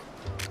frog.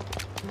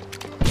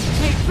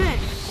 Hey, Finn,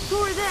 who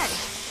are they?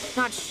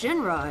 Not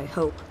Shinra, I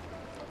hope.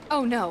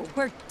 Oh no,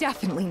 we're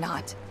definitely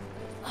not.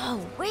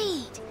 Oh,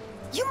 wait.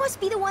 You must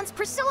be the ones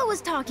Priscilla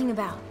was talking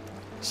about.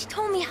 She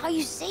told me how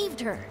you saved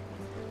her.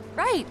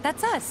 Right,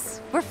 that's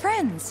us. We're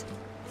friends.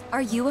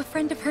 Are you a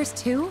friend of hers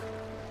too?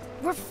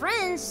 We're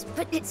friends,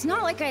 but it's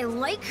not like I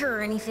like her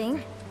or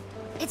anything.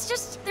 It's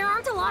just there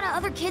aren't a lot of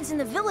other kids in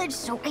the village,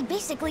 so I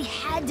basically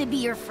had to be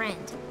your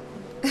friend.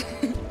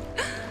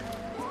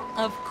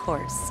 Of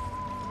course.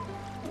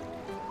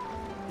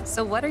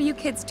 So what are you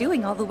kids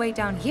doing all the way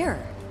down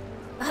here?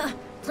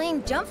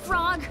 Playing Jump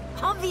Frog,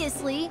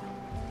 obviously.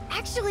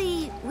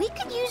 Actually, we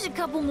could use a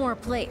couple more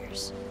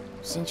players.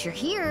 Since you're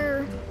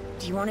here,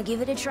 do you want to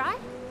give it a try?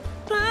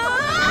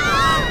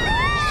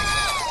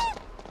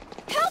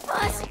 Help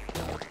us!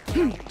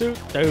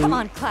 Come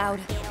on, Cloud.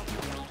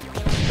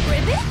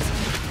 Ribbit?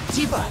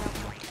 Tifa!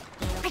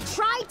 I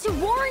tried to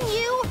warn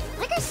you!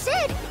 Like I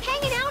said,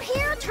 hanging out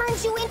here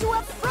turns you into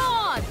a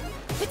frog!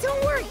 But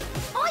don't worry,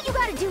 all you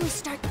gotta do is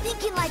start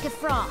thinking like a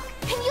frog,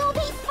 and you'll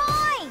be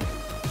fine!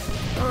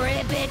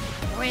 Ribbit,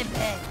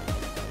 ribbit.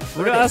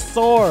 Look at that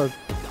sword!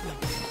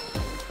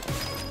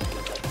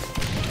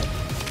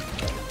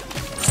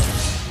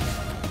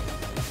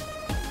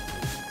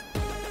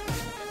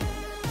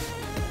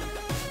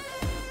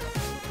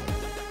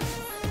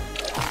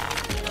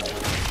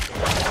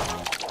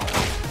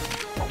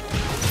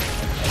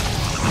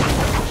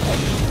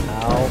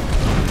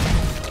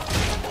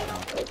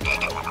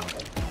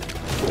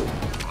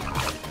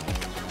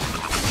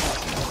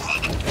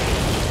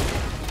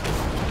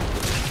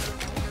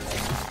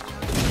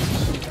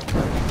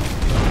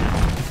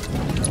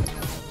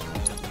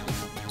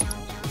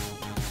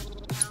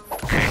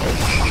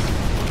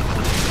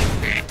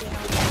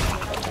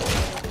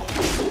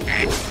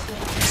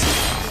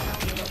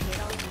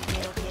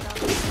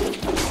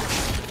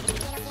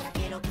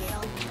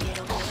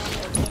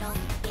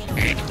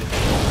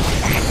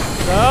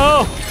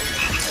 No!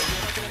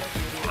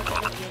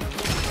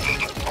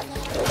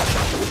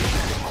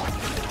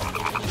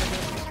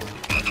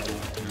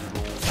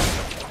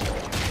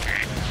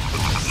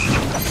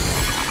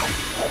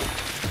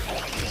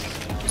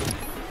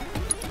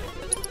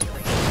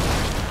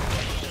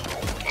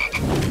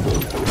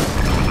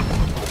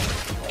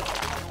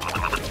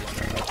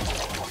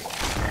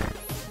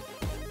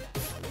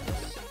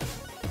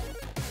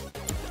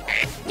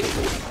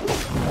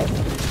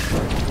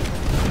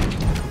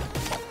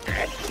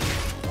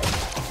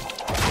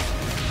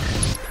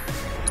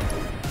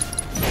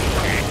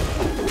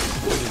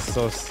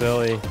 So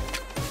silly.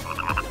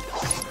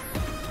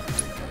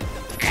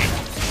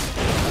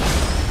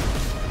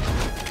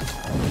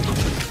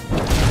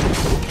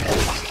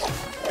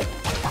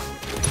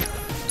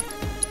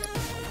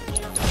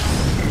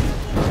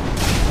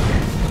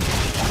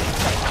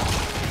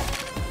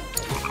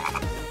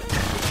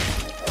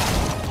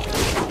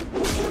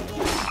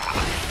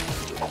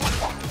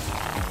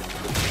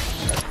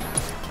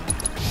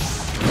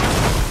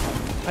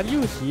 How do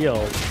you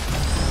heal?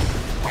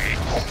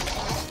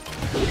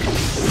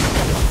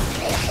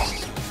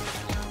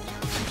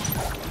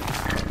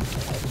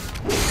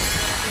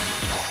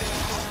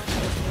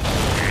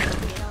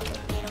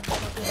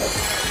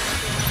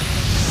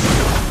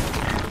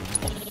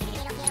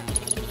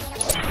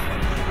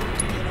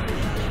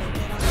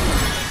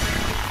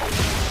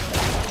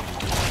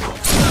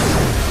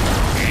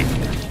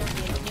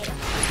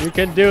 You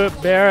can do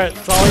it, Barrett.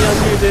 It's all on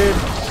you, dude.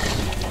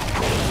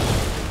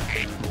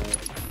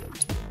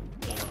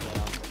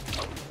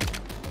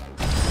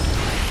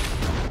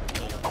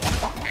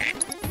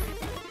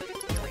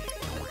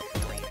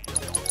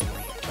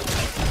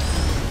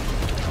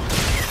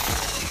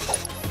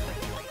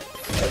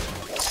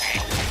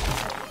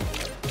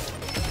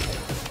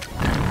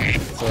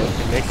 So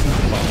it makes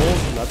these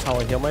bubbles, and that's how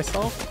I heal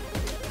myself.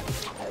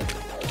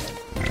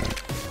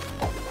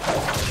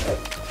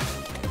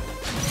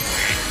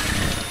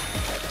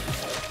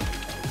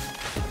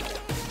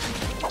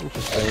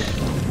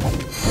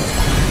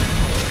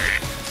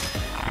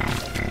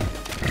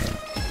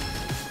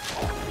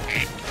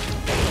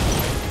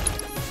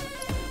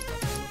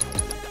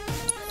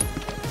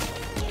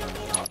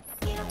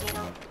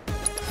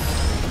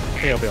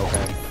 I think it'll be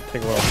okay. I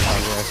think we're all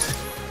fine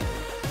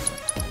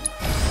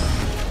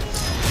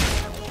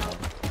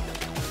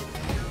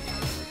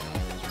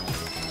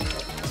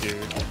here.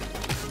 Dude.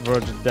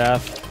 Verge of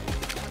death.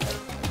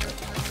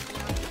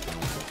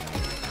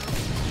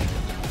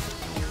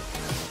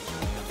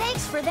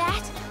 Thanks for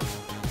that.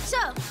 So,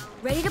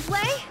 ready to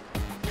play?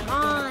 Come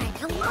on,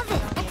 you'll love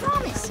it, I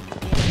promise.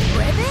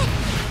 Ribbit?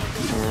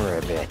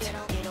 Ribbit.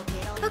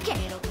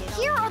 Okay,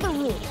 here are the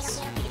rules.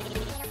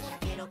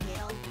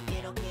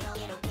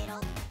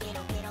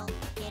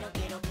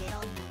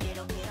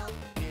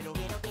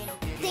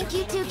 Think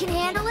you two can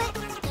handle it?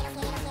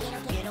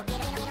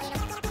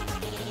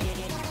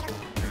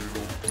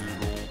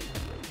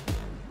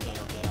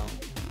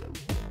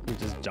 You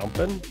just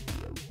jumping?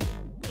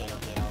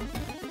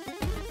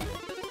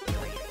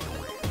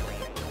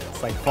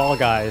 It's like Fall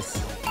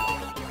Guys,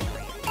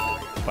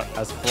 but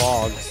as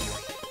frogs.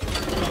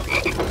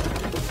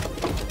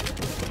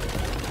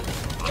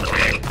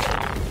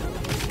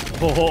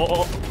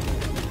 Oh.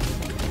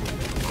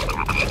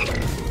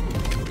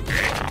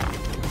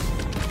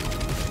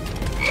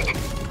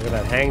 Look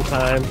at that hang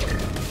time.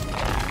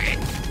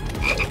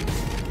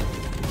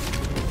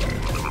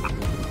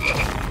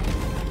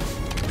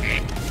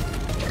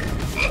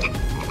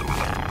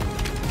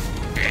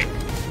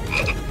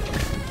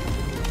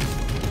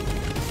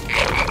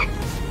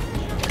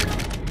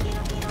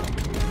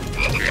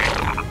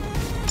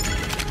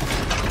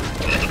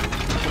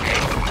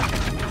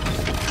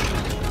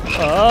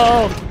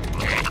 Oh!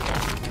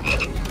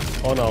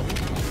 Oh no.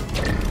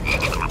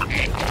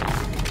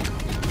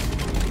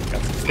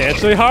 Got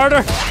substantially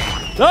harder.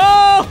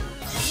 No!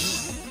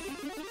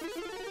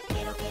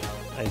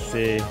 I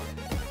see.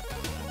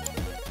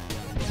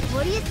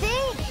 What do you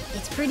think?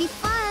 It's pretty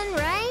fun,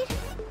 right?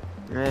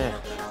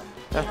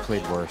 I've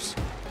played worse.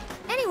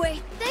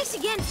 Anyway, thanks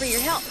again for your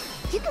help.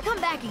 You can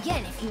come back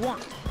again if you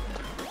want.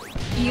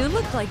 You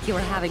look like you were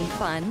having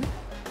fun.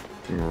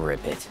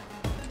 Rip it.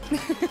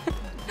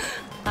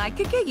 I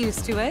could get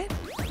used to it.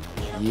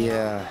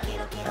 Yeah,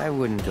 I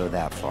wouldn't go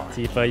that far.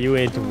 Tifa, you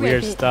into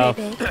weird stuff.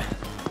 Ribbit.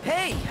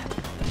 Hey!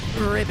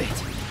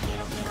 Ribbit.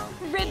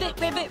 Ribbit,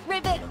 ribbit,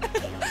 ribbit.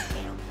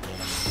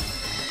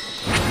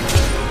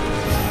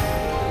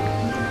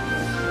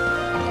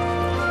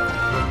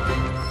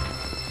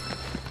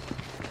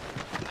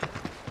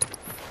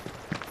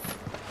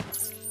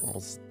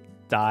 Almost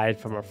died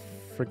from a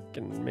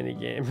freaking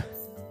minigame.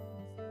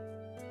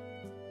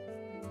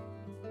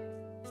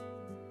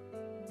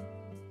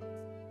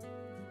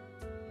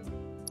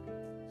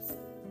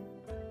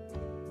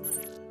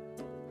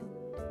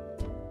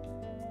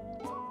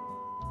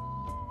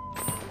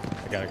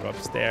 Gotta go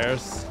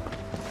upstairs.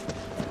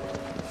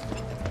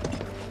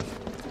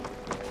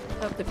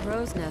 Hope the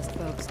crow's nest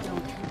folks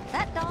don't.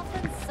 That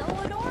dolphin's so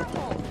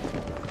adorable.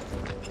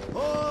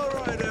 All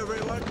right,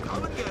 everyone,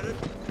 come and get it.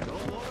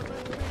 Don't want to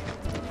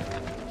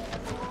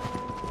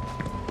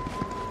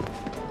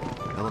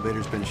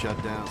Elevator's been shut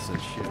down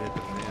since shit hit the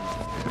fan.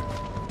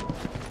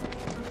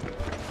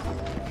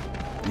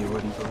 You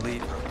wouldn't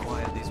believe how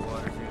quiet these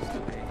waters used to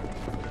be.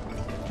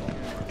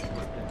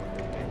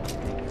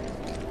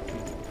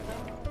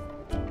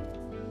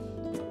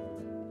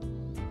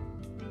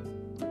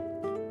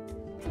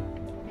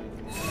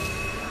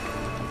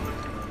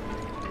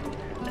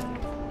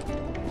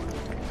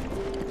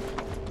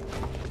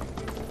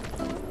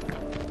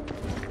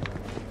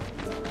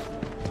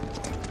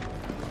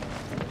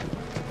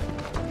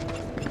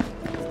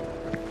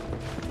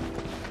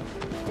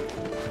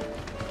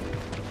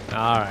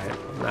 Alright,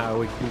 now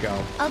we can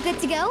go. All good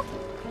to go?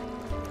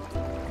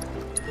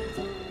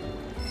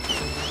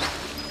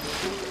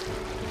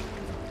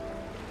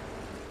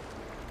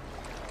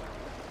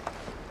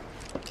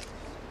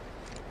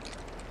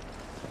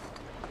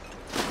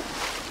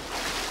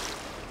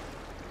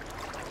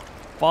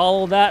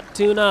 Follow that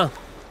tuna.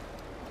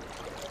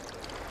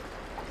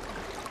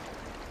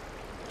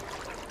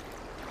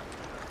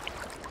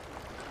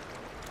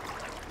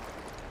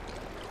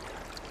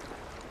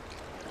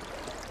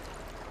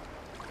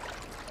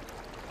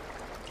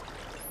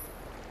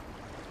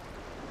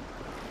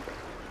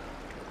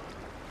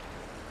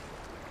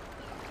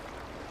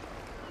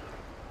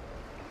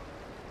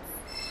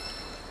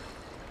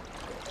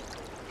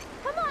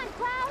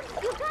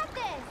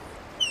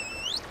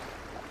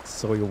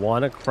 So you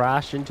want to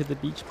crash into the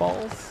beach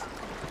balls?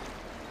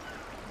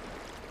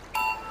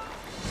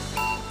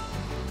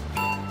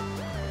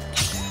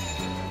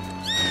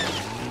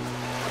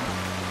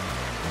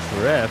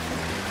 Drift.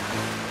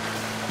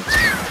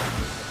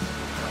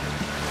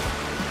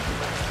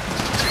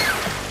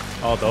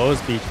 Oh,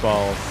 those beach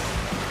balls.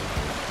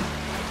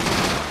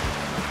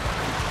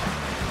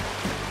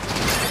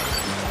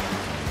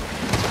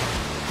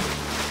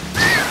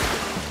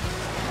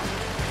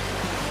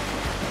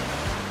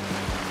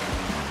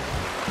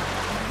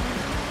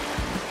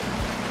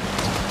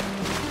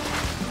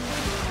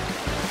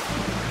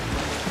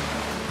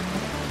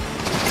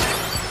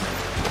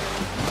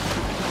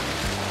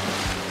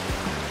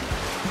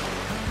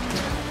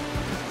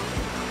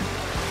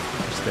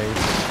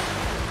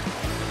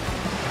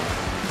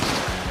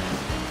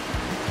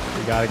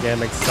 Gotta get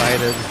him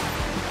excited.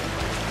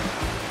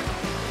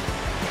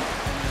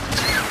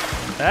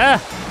 Ah!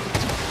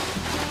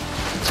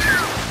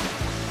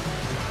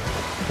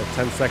 Got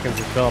 10 seconds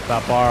to fill up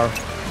that bar.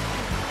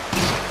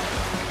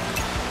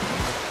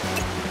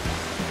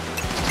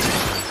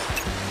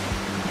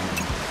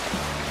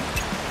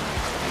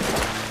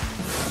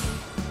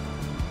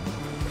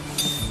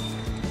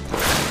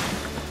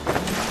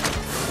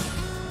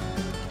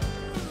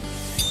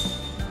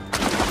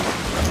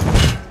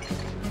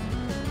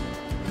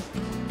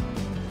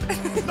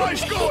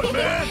 Nice going,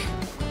 man!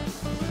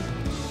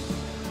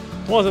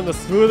 Wasn't the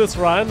smoothest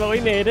run, but we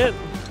made it.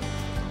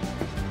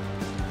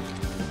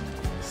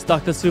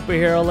 Stuck the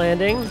superhero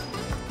landing.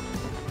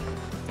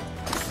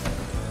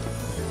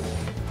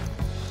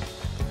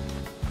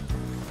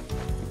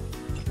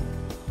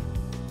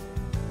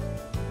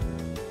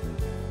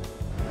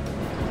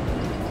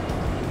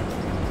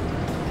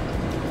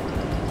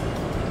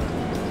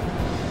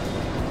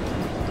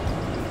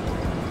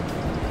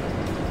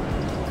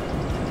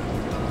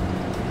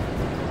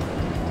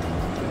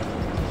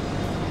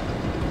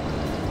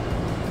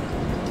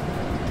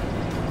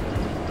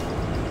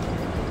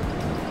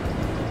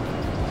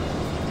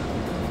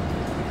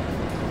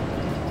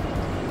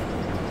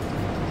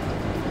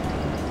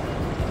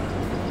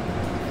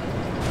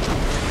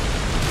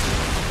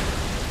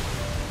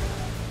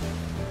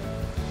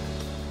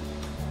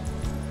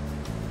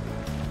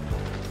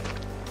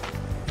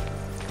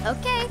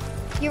 Okay,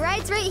 your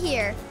ride's right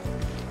here.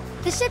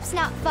 The ship's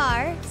not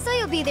far, so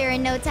you'll be there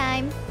in no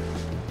time.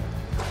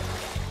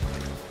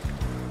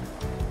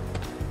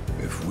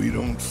 If we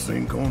don't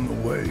sink on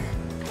the way.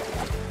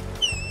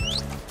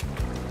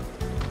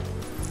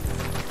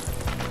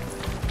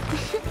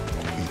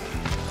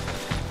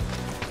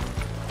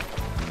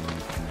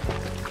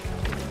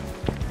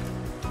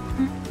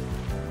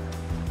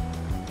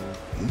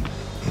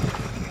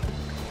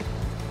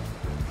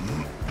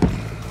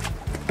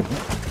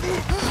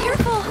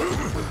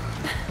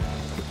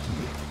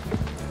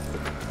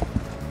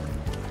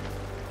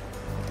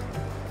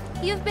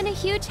 You've been a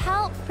huge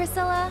help,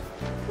 Priscilla.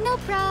 No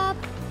prob.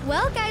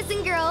 Well, guys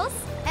and girls,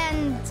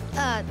 and,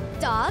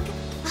 dog,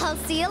 I'll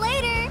see you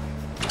later.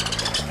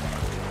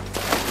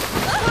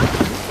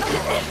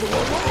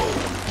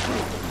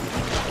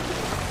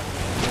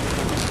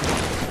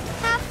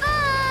 Have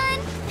fun!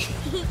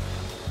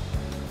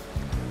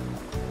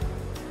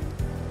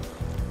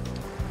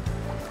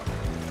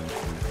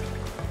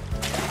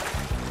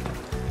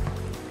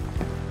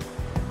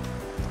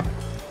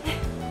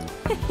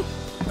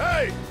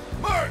 Hey,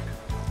 Mark!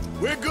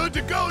 We're good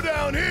to go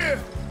down here!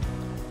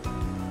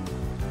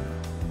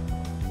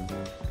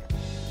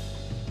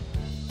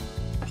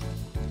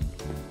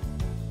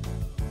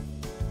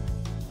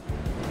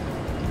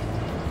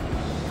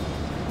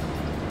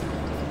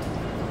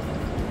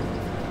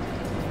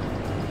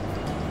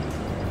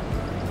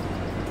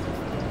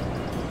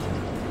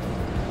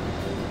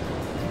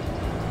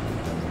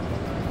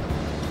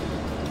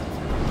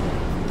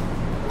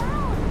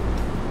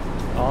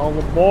 All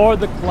aboard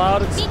the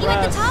Cloud Express. Meet you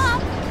at the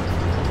top.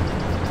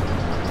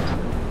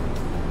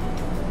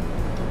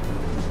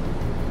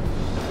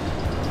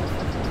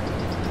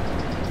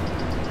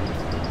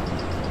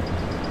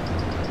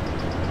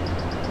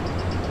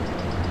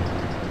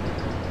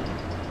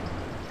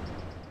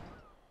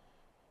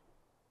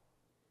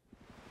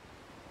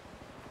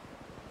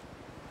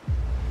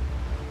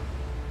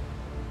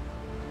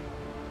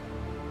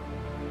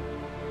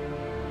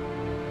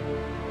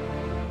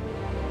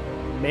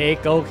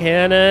 Mako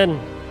Cannon.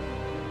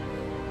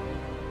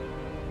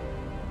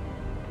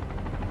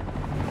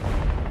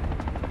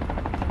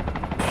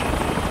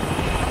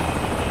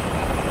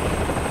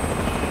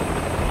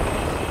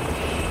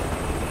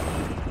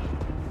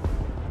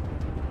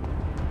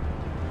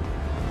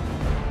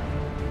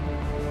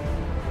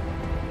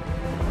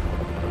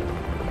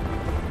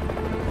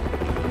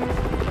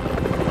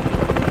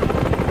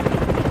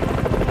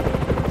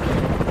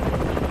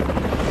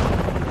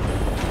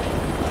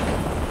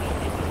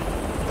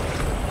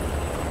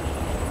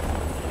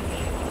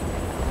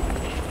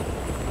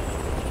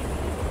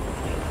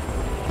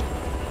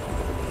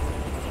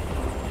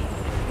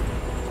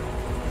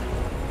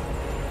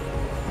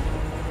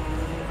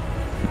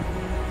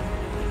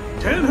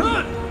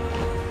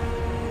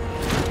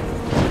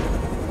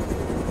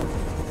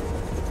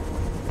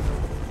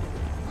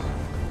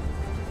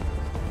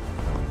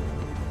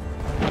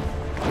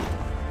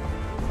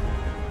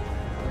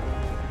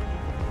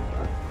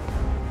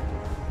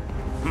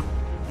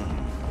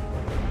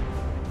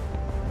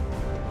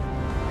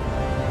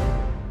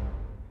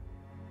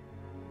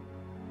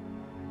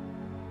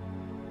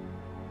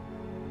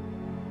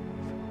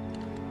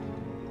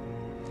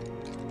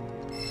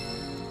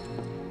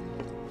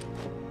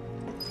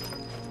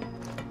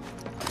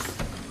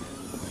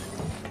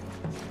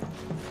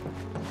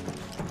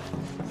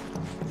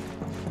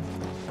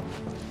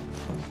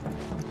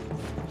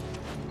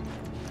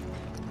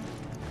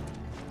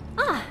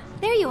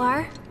 There you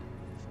are.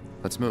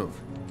 Let's move.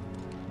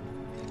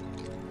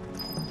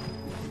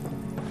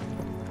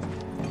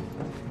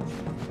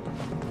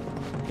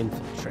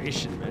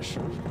 Infiltration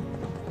mission.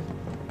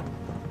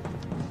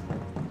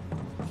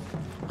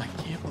 I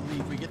can't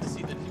believe we get to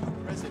see the new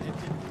president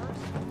in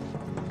person.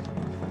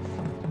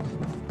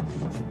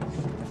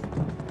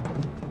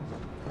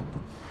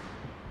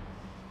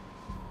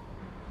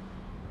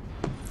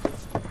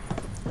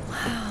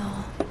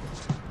 Wow.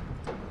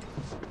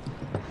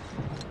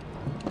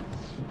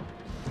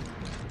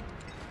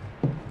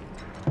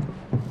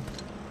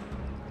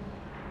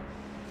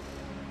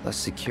 Less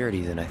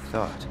security than I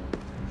thought.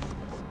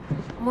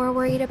 More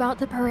worried about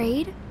the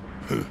parade?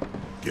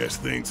 Guess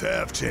things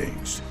have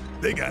changed.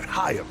 They got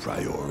higher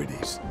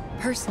priorities.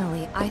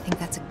 Personally, I think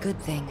that's a good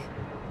thing.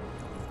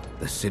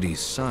 The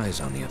city's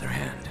size, on the other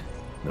hand,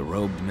 the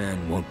robed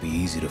men won't be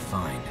easy to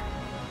find.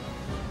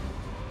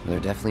 They're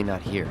definitely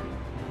not here.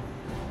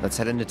 Let's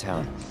head into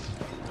town.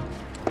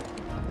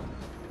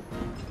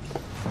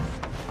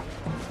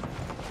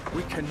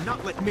 We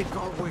cannot let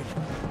Midgar win.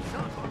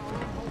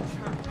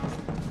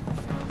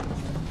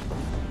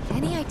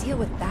 Any idea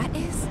what that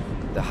is?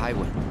 The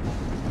Highwind.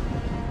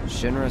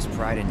 Shinra's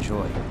pride and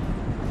joy.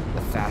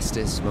 The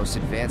fastest, most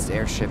advanced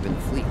airship in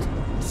the fleet.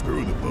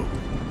 Screw the boat.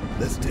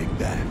 Let's take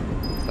that.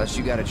 Plus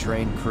you got a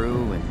trained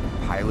crew and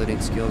piloting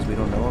skills we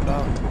don't know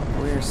about,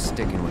 we're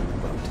sticking with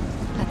the boat.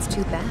 That's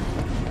too bad.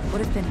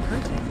 Would have been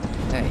perfect.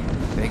 Hey,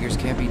 beggars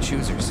can't be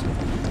choosers.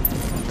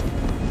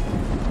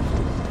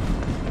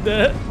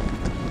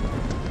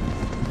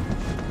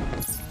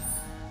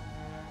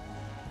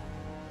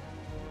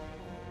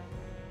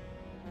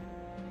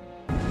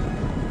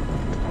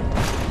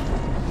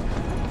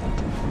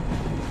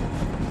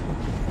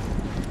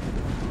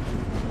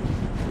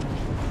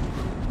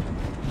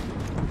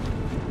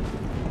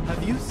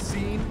 Have you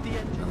seen the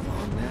engine? How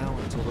long now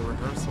until the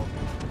rehearsal?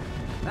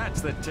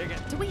 That's the ticket.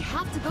 Do we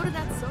have to go to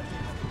that subject?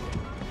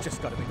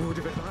 Just gotta be word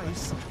of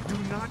advice. Do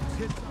not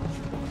hit.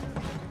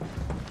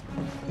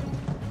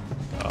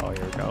 Oh,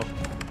 here we go.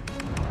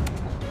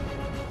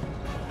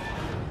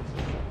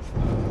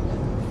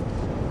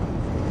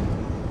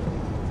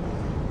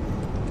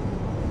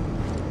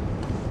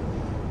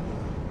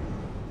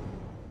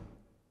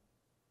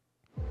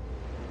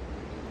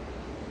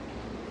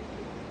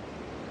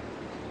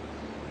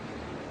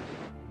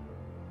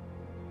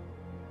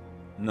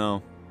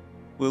 No,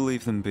 we'll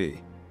leave them be.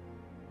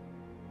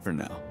 For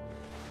now.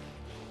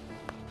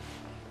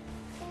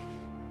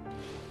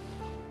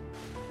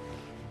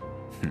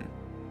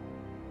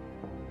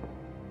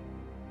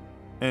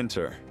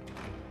 Enter.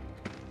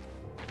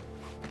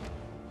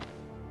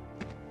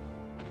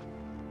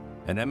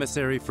 An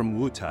emissary from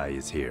Wutai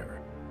is here,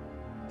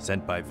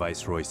 sent by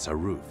Viceroy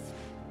Saruf.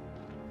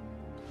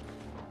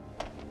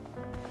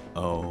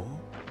 Oh?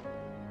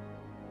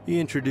 He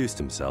introduced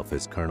himself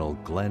as Colonel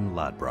Glenn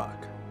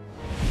Lodbrok.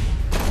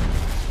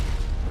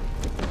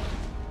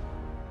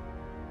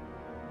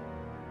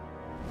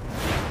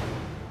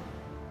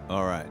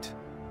 All right.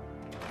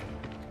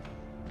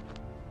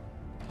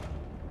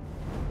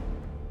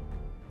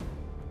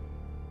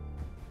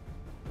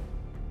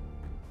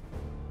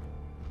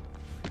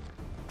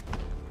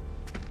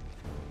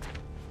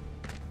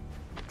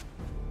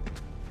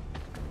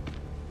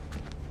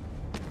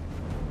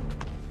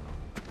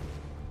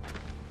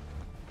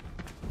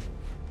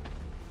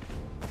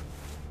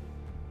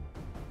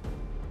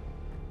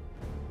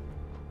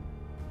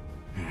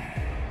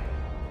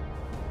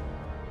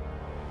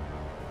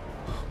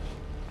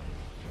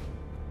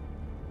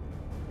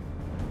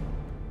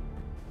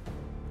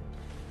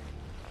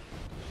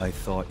 I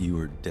thought you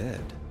were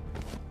dead.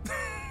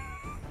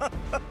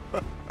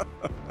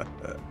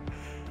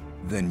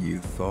 Then you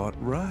thought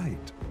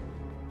right.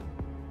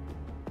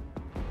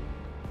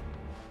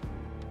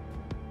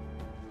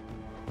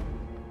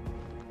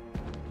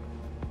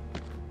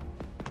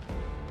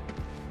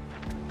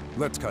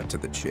 Let's cut to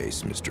the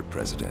chase, Mr.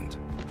 President.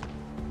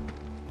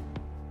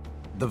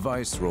 The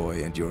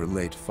Viceroy and your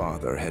late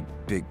father had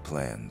big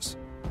plans.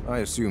 I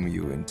assume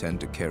you intend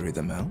to carry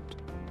them out?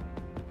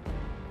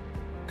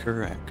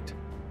 Correct.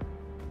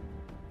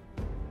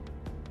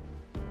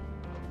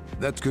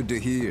 That's good to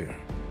hear.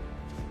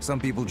 Some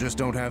people just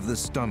don't have the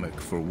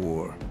stomach for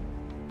war.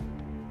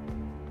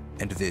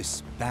 And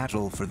this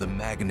battle for the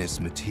Magnus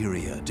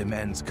Materia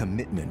demands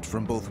commitment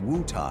from both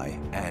Wutai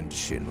and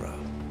Shinra.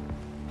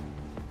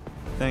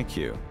 Thank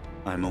you.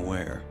 I'm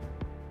aware.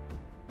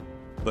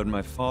 But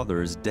my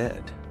father is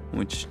dead,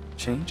 which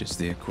changes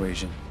the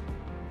equation.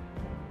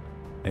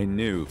 A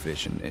new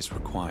vision is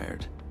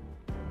required.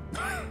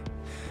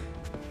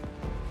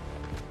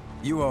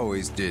 You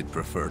always did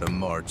prefer to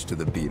march to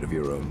the beat of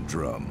your own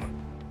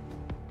drum.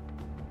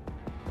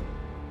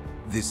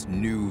 This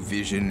new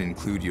vision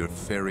include your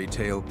fairy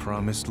tale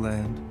promised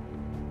land?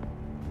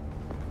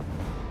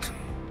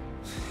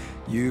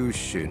 You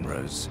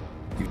Shinras,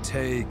 you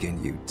take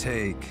and you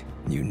take,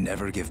 and you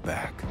never give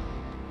back.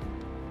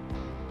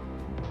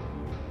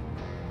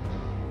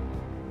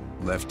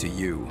 Left to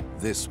you,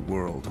 this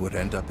world would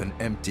end up an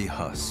empty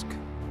husk.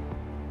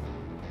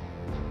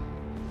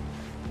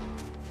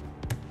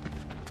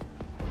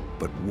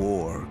 But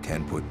war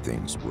can put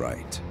things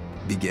right.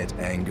 Beget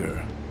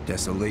anger,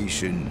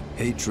 desolation,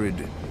 hatred,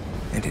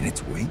 and in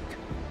its wake,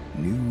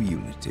 new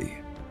unity.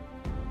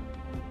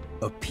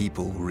 A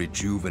people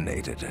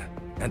rejuvenated,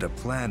 and a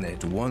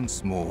planet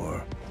once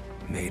more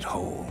made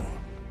whole.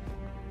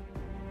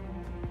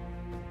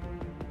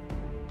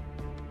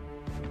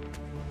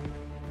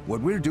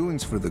 What we're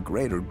doing's for the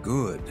greater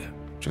good.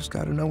 Just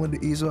gotta know when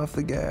to ease off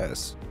the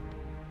gas.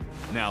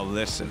 Now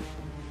listen.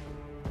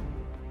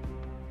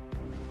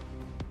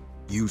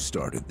 You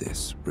started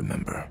this,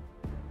 remember?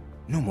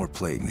 No more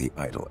playing the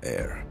idle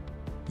heir.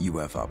 You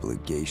have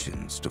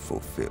obligations to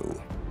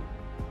fulfill.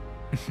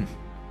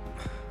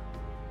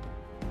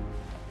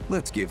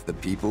 Let's give the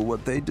people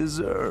what they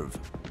deserve.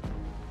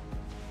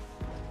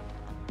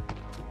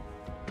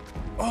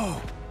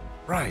 Oh,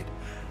 right.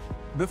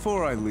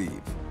 Before I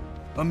leave,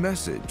 a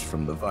message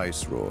from the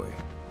Viceroy.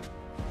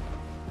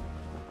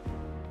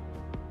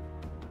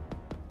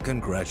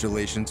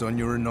 Congratulations on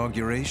your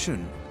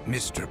inauguration,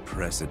 Mr.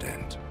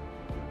 President.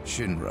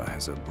 Shinra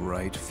has a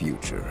bright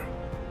future.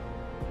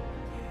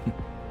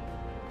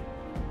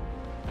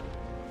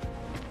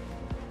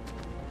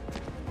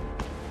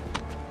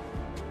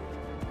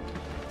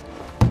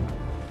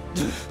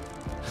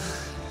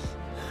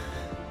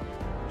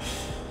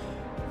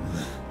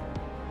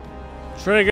 Trigger.